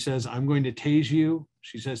 she says, I'm going to tase you.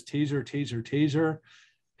 She says, taser, taser, taser.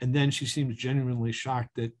 And then she seems genuinely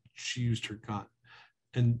shocked that she used her gun.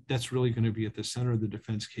 And that's really going to be at the center of the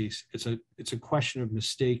defense case. It's a question of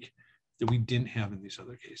mistake that we didn't have in these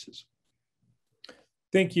other cases.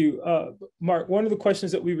 Thank you. Mark, one of the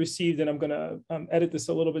questions that we received, and I'm going to edit this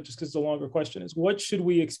a little bit just because it's a longer question, is what should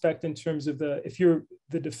we expect in terms of if you're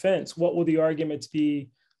the defense, what will the arguments be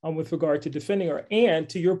with regard to defending her. And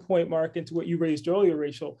to your point, Mark, and to what you raised earlier,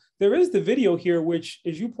 Rachel, there is the video here, which,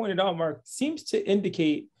 as you pointed out, Mark, seems to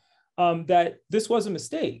indicate that this was a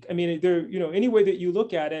mistake. I mean, there, any way that you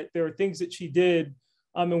look at it, there are things that she did,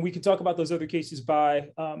 and we can talk about those other cases by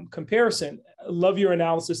comparison. I love your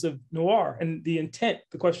analysis of Noir and the intent,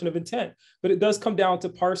 the question of intent, but it does come down to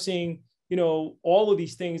parsing, all of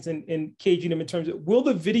these things and caging them in terms of, will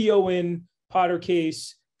the video in Potter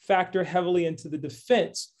case factor heavily into the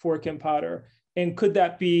defense for Kim Potter? And could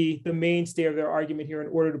that be the mainstay of their argument here in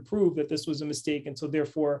order to prove that this was a mistake? And so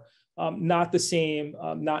therefore, not the same,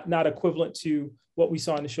 not equivalent to what we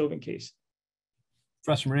saw in the Chauvin case.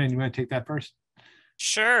 Professor Moran, you want to take that first?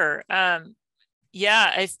 Sure.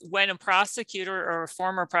 Yeah, when a prosecutor or a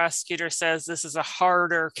former prosecutor says this is a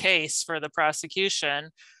harder case for the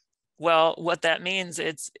prosecution, well, what that means,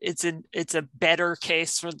 it's a better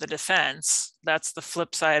case for the defense. That's the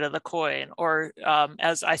flip side of the coin. Or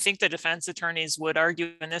as I think the defense attorneys would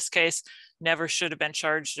argue in this case, never should have been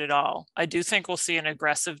charged at all. I do think we'll see an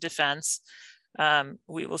aggressive defense.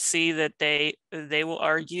 We will see that they will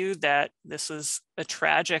argue that this was a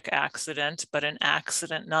tragic accident, but an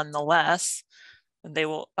accident nonetheless.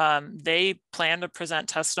 They plan to present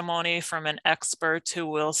testimony from an expert who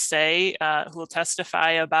will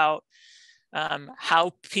testify about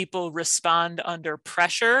how people respond under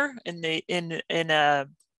pressure in a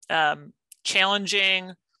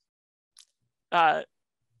challenging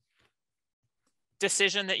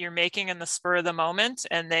decision that you're making in the spur of the moment,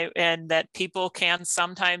 and that people can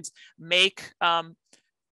sometimes make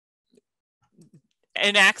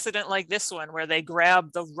an accident like this one where they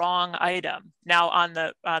grab the wrong item. Now on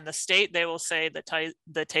the state, they will say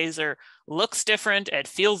the taser looks different, it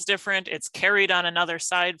feels different, it's carried on another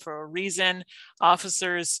side for a reason.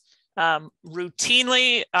 Officers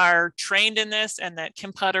routinely are trained in this, and that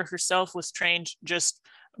Kim Potter herself was trained just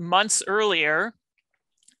months earlier,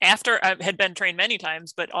 after I had been trained many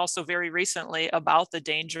times, but also very recently, about the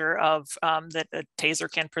danger of that a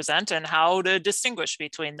taser can present and how to distinguish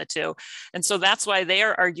between the two. And so that's why they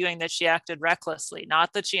are arguing that she acted recklessly,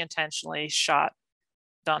 not that she intentionally shot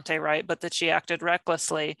Daunte Wright, but that she acted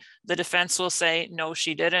recklessly. The defense will say, no,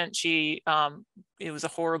 she didn't. It was a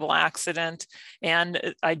horrible accident.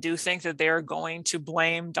 And I do think that they're going to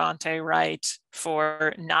blame Daunte Wright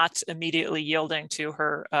for not immediately yielding to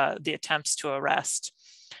her, the attempts to arrest.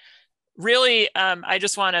 Really, I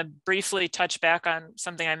just want to briefly touch back on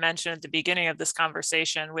something I mentioned at the beginning of this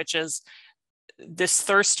conversation, which is this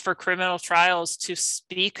thirst for criminal trials to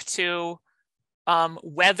speak to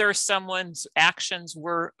whether someone's actions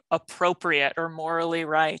were appropriate or morally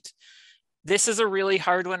right. This is a really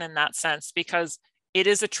hard one in that sense, because it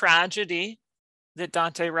is a tragedy that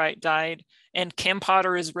Daunte Wright died, and Kim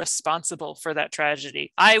Potter is responsible for that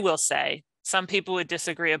tragedy. I will say, some people would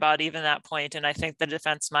disagree about even that point, and I think the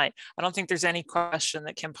defense might. I don't think there's any question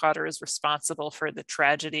that Kim Potter is responsible for the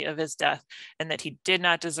tragedy of his death, and that he did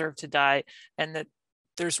not deserve to die, and that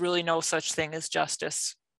there's really no such thing as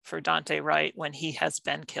justice for Daunte Wright when he has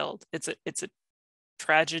been killed. It's a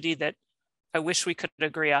tragedy that I wish we could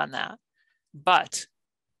agree on that. But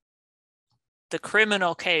the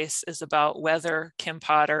criminal case is about whether Kim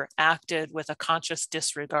Potter acted with a conscious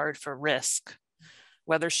disregard for risk,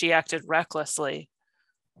 whether she acted recklessly.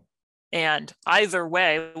 And either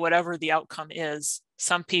way, whatever the outcome is,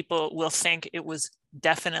 some people will think it was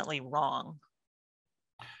definitely wrong.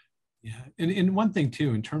 Yeah, and one thing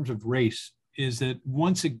too, in terms of race, is that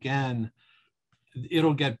once again,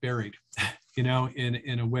 it'll get buried, in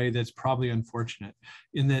a way that's probably unfortunate,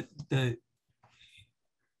 in that the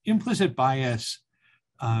implicit bias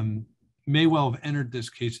may well have entered this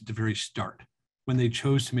case at the very start when they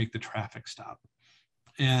chose to make the traffic stop.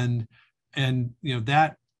 And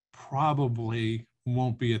that probably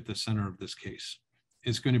won't be at the center of this case.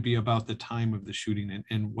 It's going to be about the time of the shooting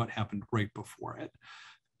and what happened right before it.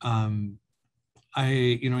 In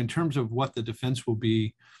terms of what the defense will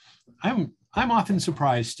be, I'm often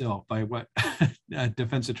surprised still by what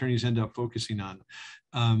defense attorneys end up focusing on.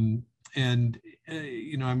 I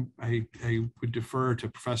would defer to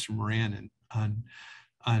Professor Moran on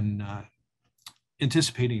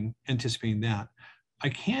anticipating that. I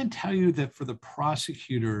can tell you that for the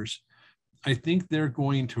prosecutors, I think they're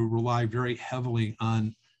going to rely very heavily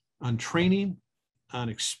on training, on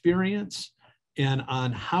experience, and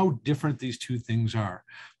on how different these two things are.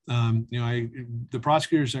 The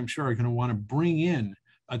prosecutors, I'm sure, are going to want to bring in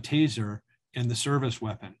a taser and the service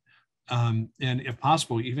weapon. And if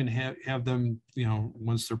possible, even have them,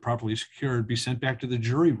 once they're properly secured, be sent back to the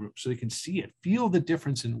jury room so they can see it, feel the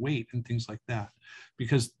difference in weight and things like that,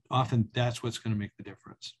 because often that's what's going to make the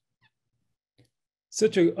difference.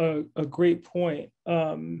 Such a great point.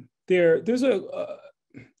 There's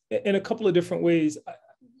in a couple of different ways.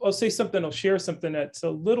 I'll say something, I'll share something that's a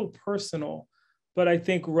little personal, but I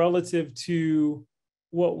think relative to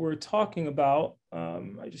what we're talking about.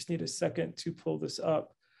 I just need a second to pull this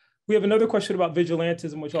up. We have another question about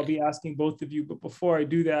vigilantism, which I'll be asking both of you. But before I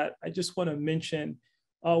do that, I just want to mention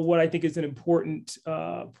what I think is an important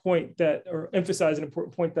point that, or emphasize an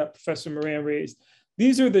important point that Professor Moran raised.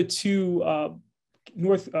 These are the two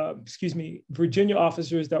Virginia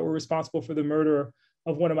officers that were responsible for the murder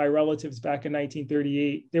of one of my relatives back in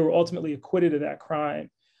 1938. They were ultimately acquitted of that crime.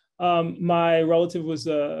 My relative was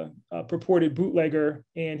a purported bootlegger,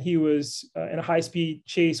 and he was in a high-speed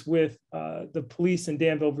chase with the police in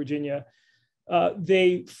Danville, Virginia.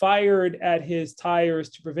 They fired at his tires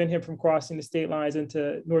to prevent him from crossing the state lines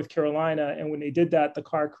into North Carolina. And when they did that, the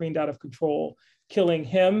car careened out of control, killing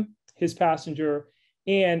him, his passenger,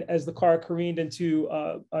 and as the car careened into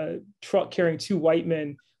a truck carrying two white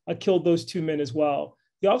men, killed those two men as well.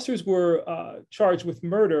 The officers were charged with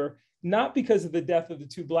murder, not because of the death of the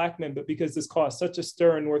two black men, but because this caused such a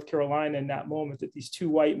stir in North Carolina in that moment that these two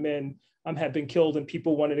white men had been killed, and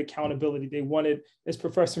people wanted accountability. They wanted, as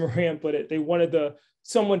Professor Moran put it, they wanted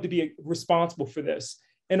someone to be responsible for this.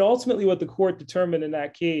 And ultimately what the court determined in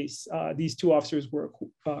that case, these two officers were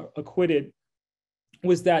acquitted,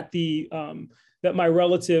 was that that my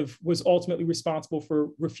relative was ultimately responsible for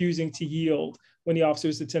refusing to yield when the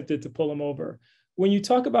officers attempted to pull him over. When you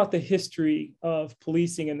talk about the history of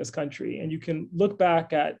policing in this country, and you can look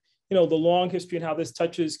back at the long history and how this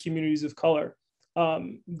touches communities of color,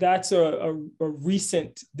 that's a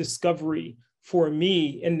recent discovery for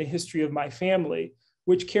me in the history of my family,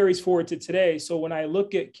 which carries forward to today. So when I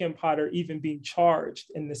look at Kim Potter even being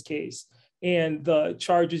charged in this case, and the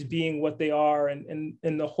charges being what they are, and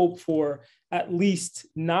the hope for at least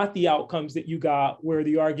not the outcomes that you got, where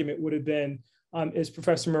the argument would have been, as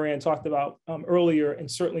Professor Moran talked about earlier, and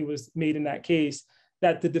certainly was made in that case,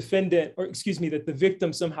 that the defendant, or excuse me, that the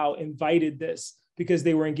victim somehow invited this because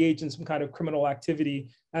they were engaged in some kind of criminal activity,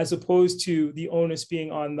 as opposed to the onus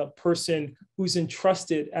being on the person who's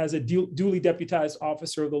entrusted as a duly deputized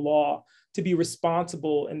officer of the law to be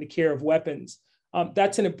responsible in the care of weapons.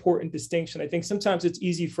 That's an important distinction. I think sometimes it's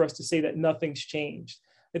easy for us to say that nothing's changed.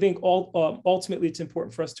 I think ultimately it's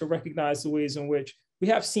important for us to recognize the ways in which we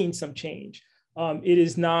have seen some change. It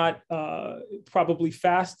is not probably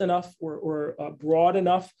fast enough or broad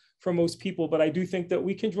enough for most people, but I do think that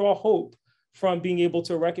we can draw hope from being able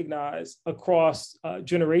to recognize across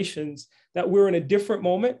generations that we're in a different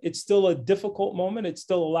moment. It's still a difficult moment. It's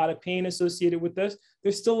still a lot of pain associated with this.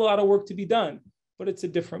 There's still a lot of work to be done, but it's a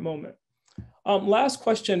different moment. Last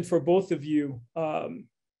question for both of you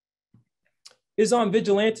is on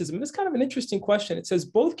vigilantism. It's kind of an interesting question. It says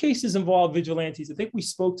both cases involve vigilantes. I think we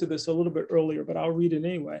spoke to this a little bit earlier, but I'll read it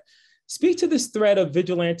anyway. Speak to this thread of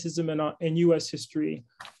vigilantism in US history.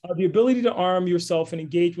 The ability to arm yourself and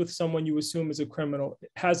engage with someone you assume is a criminal.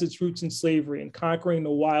 It has its roots in slavery and conquering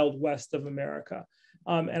the wild west of America.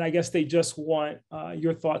 And I guess they just want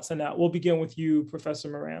your thoughts on that. We'll begin with you, Professor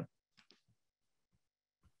Moran.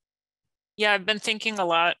 Yeah, I've been thinking a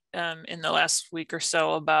lot in the last week or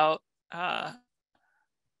so about,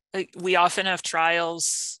 we often have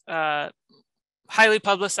trials, highly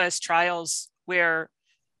publicized trials, where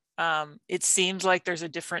it seems like there's a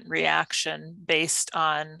different reaction based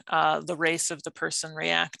on the race of the person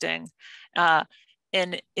reacting.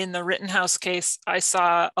 And in the Rittenhouse case, I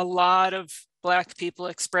saw a lot of Black people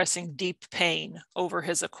expressing deep pain over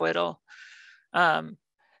his acquittal. And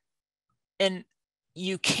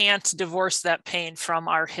you can't divorce that pain from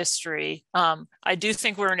our history. I do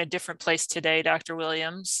think we're in a different place today, Dr.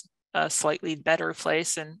 Williams, a slightly better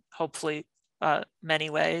place in hopefully many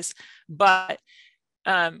ways. But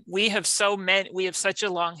we have such a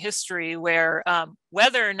long history where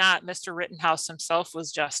whether or not Mr. Rittenhouse himself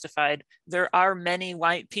was justified, there are many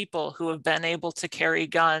white people who have been able to carry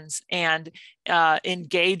guns and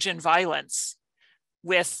engage in violence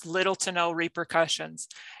with little to no repercussions.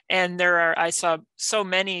 And I saw so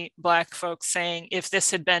many Black folks saying, if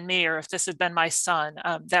this had been me, or if this had been my son,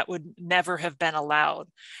 that would never have been allowed.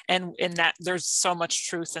 And in that, there's so much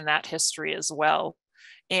truth in that history as well.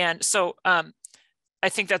 And so I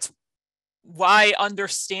think that's why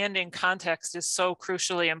understanding context is so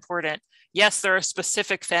crucially important. Yes, there are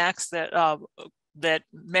specific facts that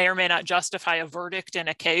may or may not justify a verdict in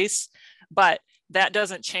a case, but that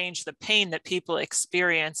doesn't change the pain that people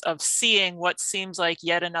experience of seeing what seems like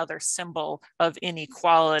yet another symbol of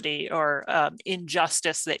inequality or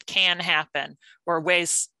injustice that can happen, or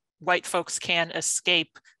ways white folks can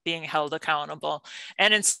escape being held accountable.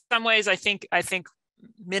 And in some ways, I think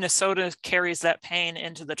Minnesota carries that pain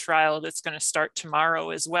into the trial that's going to start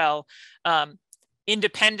tomorrow as well.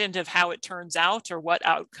 Independent of how it turns out or what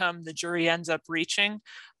outcome the jury ends up reaching,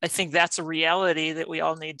 I think that's a reality that we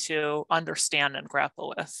all need to understand and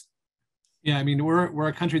grapple with. Yeah, I mean, we're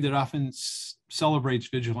a country that often celebrates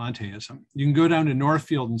vigilanteism. You can go down to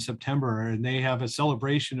Northfield in September, and they have a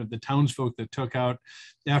celebration of the townsfolk that took out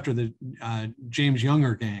after the James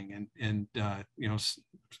Younger gang and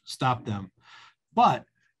stopped them. But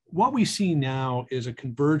what we see now is a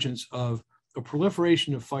convergence of a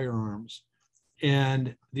proliferation of firearms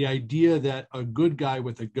and the idea that a good guy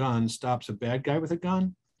with a gun stops a bad guy with a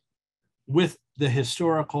gun, with the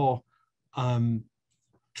historical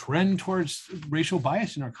trend towards racial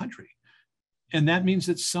bias in our country. And that means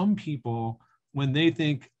that some people, when they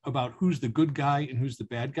think about who's the good guy and who's the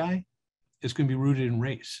bad guy, it's going to be rooted in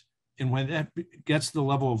race. And when that gets to the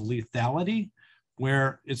level of lethality,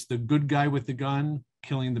 where it's the good guy with the gun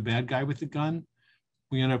killing the bad guy with the gun,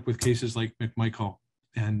 we end up with cases like McMichael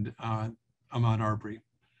and Ahmaud Arbery.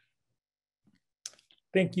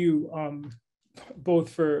 Thank you both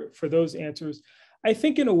for those answers. I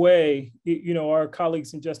think in a way, our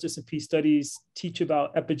colleagues in Justice and Peace Studies teach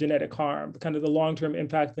about epigenetic harm, kind of the long-term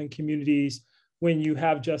impact in communities when you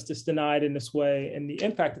have justice denied in this way, and the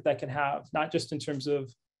impact that can have, not just in terms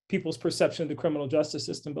of people's perception of the criminal justice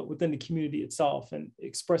system, but within the community itself, and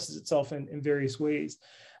expresses itself in various ways.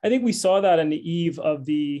 I think we saw that on the eve of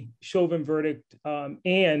the Chauvin verdict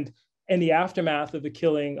and in the aftermath of the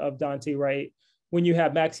killing of Daunte Wright, when you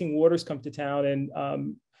have Maxine Waters come to town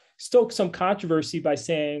and stoke some controversy by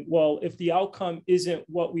saying, well, if the outcome isn't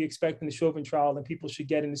what we expect in the Chauvin trial, then people should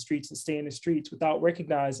get in the streets and stay in the streets, without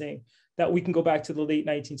recognizing that we can go back to the late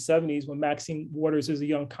 1970s when Maxine Waters, as a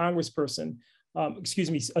young congressperson,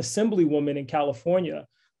 assemblywoman in California,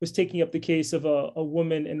 was taking up the case of a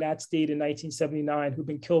woman in that state in 1979 who'd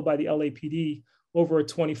been killed by the LAPD over a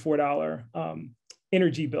 $24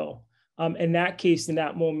 energy bill. And that case in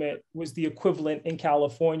that moment was the equivalent in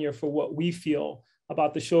California for what we feel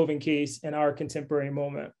about the Chauvin case in our contemporary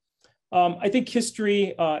moment. I think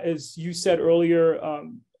history, as you said earlier,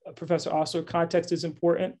 Professor Osler, context is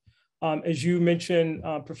important. As you mentioned,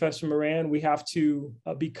 Professor Moran, we have to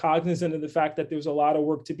be cognizant of the fact that there's a lot of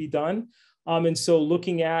work to be done. And so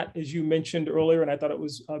looking at, as you mentioned earlier, and I thought it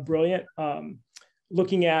was brilliant,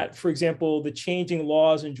 looking at, for example, the changing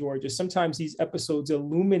laws in Georgia, sometimes these episodes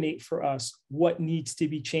illuminate for us what needs to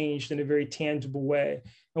be changed in a very tangible way,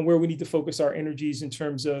 and where we need to focus our energies in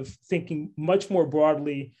terms of thinking much more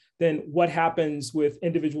broadly than what happens with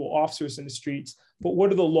individual officers in the streets, but what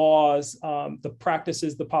are the laws, the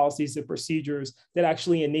practices, the policies, the procedures that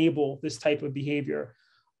actually enable this type of behavior.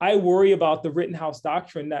 I worry about the Rittenhouse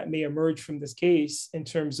doctrine that may emerge from this case in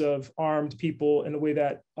terms of armed people in the way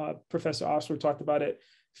that Professor Osler talked about it,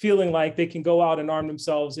 feeling like they can go out and arm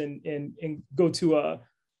themselves and go to a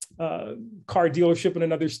car dealership in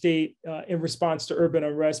another state in response to urban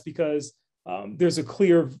unrest, because there's a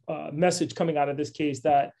clear message coming out of this case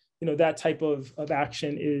that that type of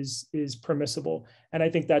action is permissible. And I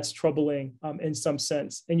think that's troubling in some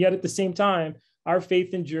sense. And yet at the same time, our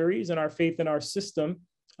faith in juries and our faith in our system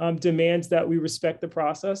demands that we respect the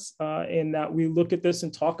process and that we look at this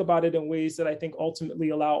and talk about it in ways that I think ultimately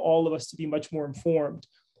allow all of us to be much more informed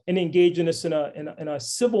and engage in this in a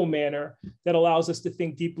civil manner that allows us to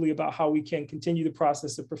think deeply about how we can continue the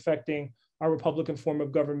process of perfecting our Republican form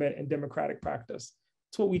of government and democratic practice.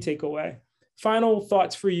 That's what we take away. Final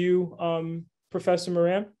thoughts for you, Professor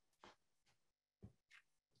Moran?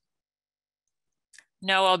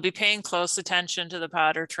 No, I'll be paying close attention to the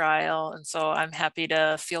Potter trial. And so I'm happy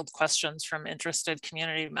to field questions from interested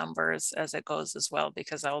community members as it goes as well,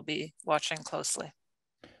 because I will be watching closely.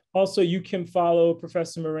 Also, you can follow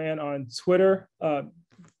Professor Moran on Twitter.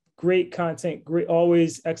 Great content, great,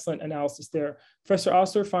 always excellent analysis there. Professor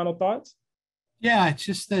Osler, final thoughts? Yeah, it's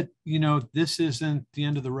just that, this isn't the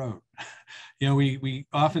end of the road. We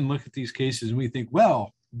often look at these cases and we think,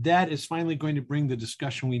 well, that is finally going to bring the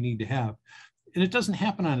discussion we need to have. And it doesn't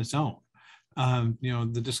happen on its own.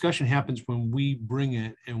 The discussion happens when we bring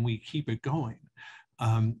it and we keep it going.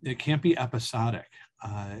 It can't be episodic.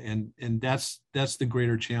 And that's the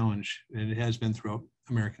greater challenge. And it has been throughout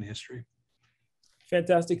American history.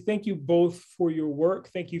 Fantastic. Thank you both for your work.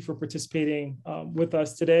 Thank you for participating with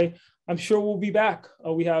us today. I'm sure we'll be back.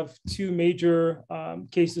 We have two major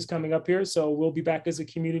cases coming up here. So we'll be back as a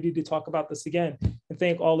community to talk about this again. And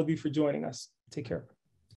thank all of you for joining us. Take care.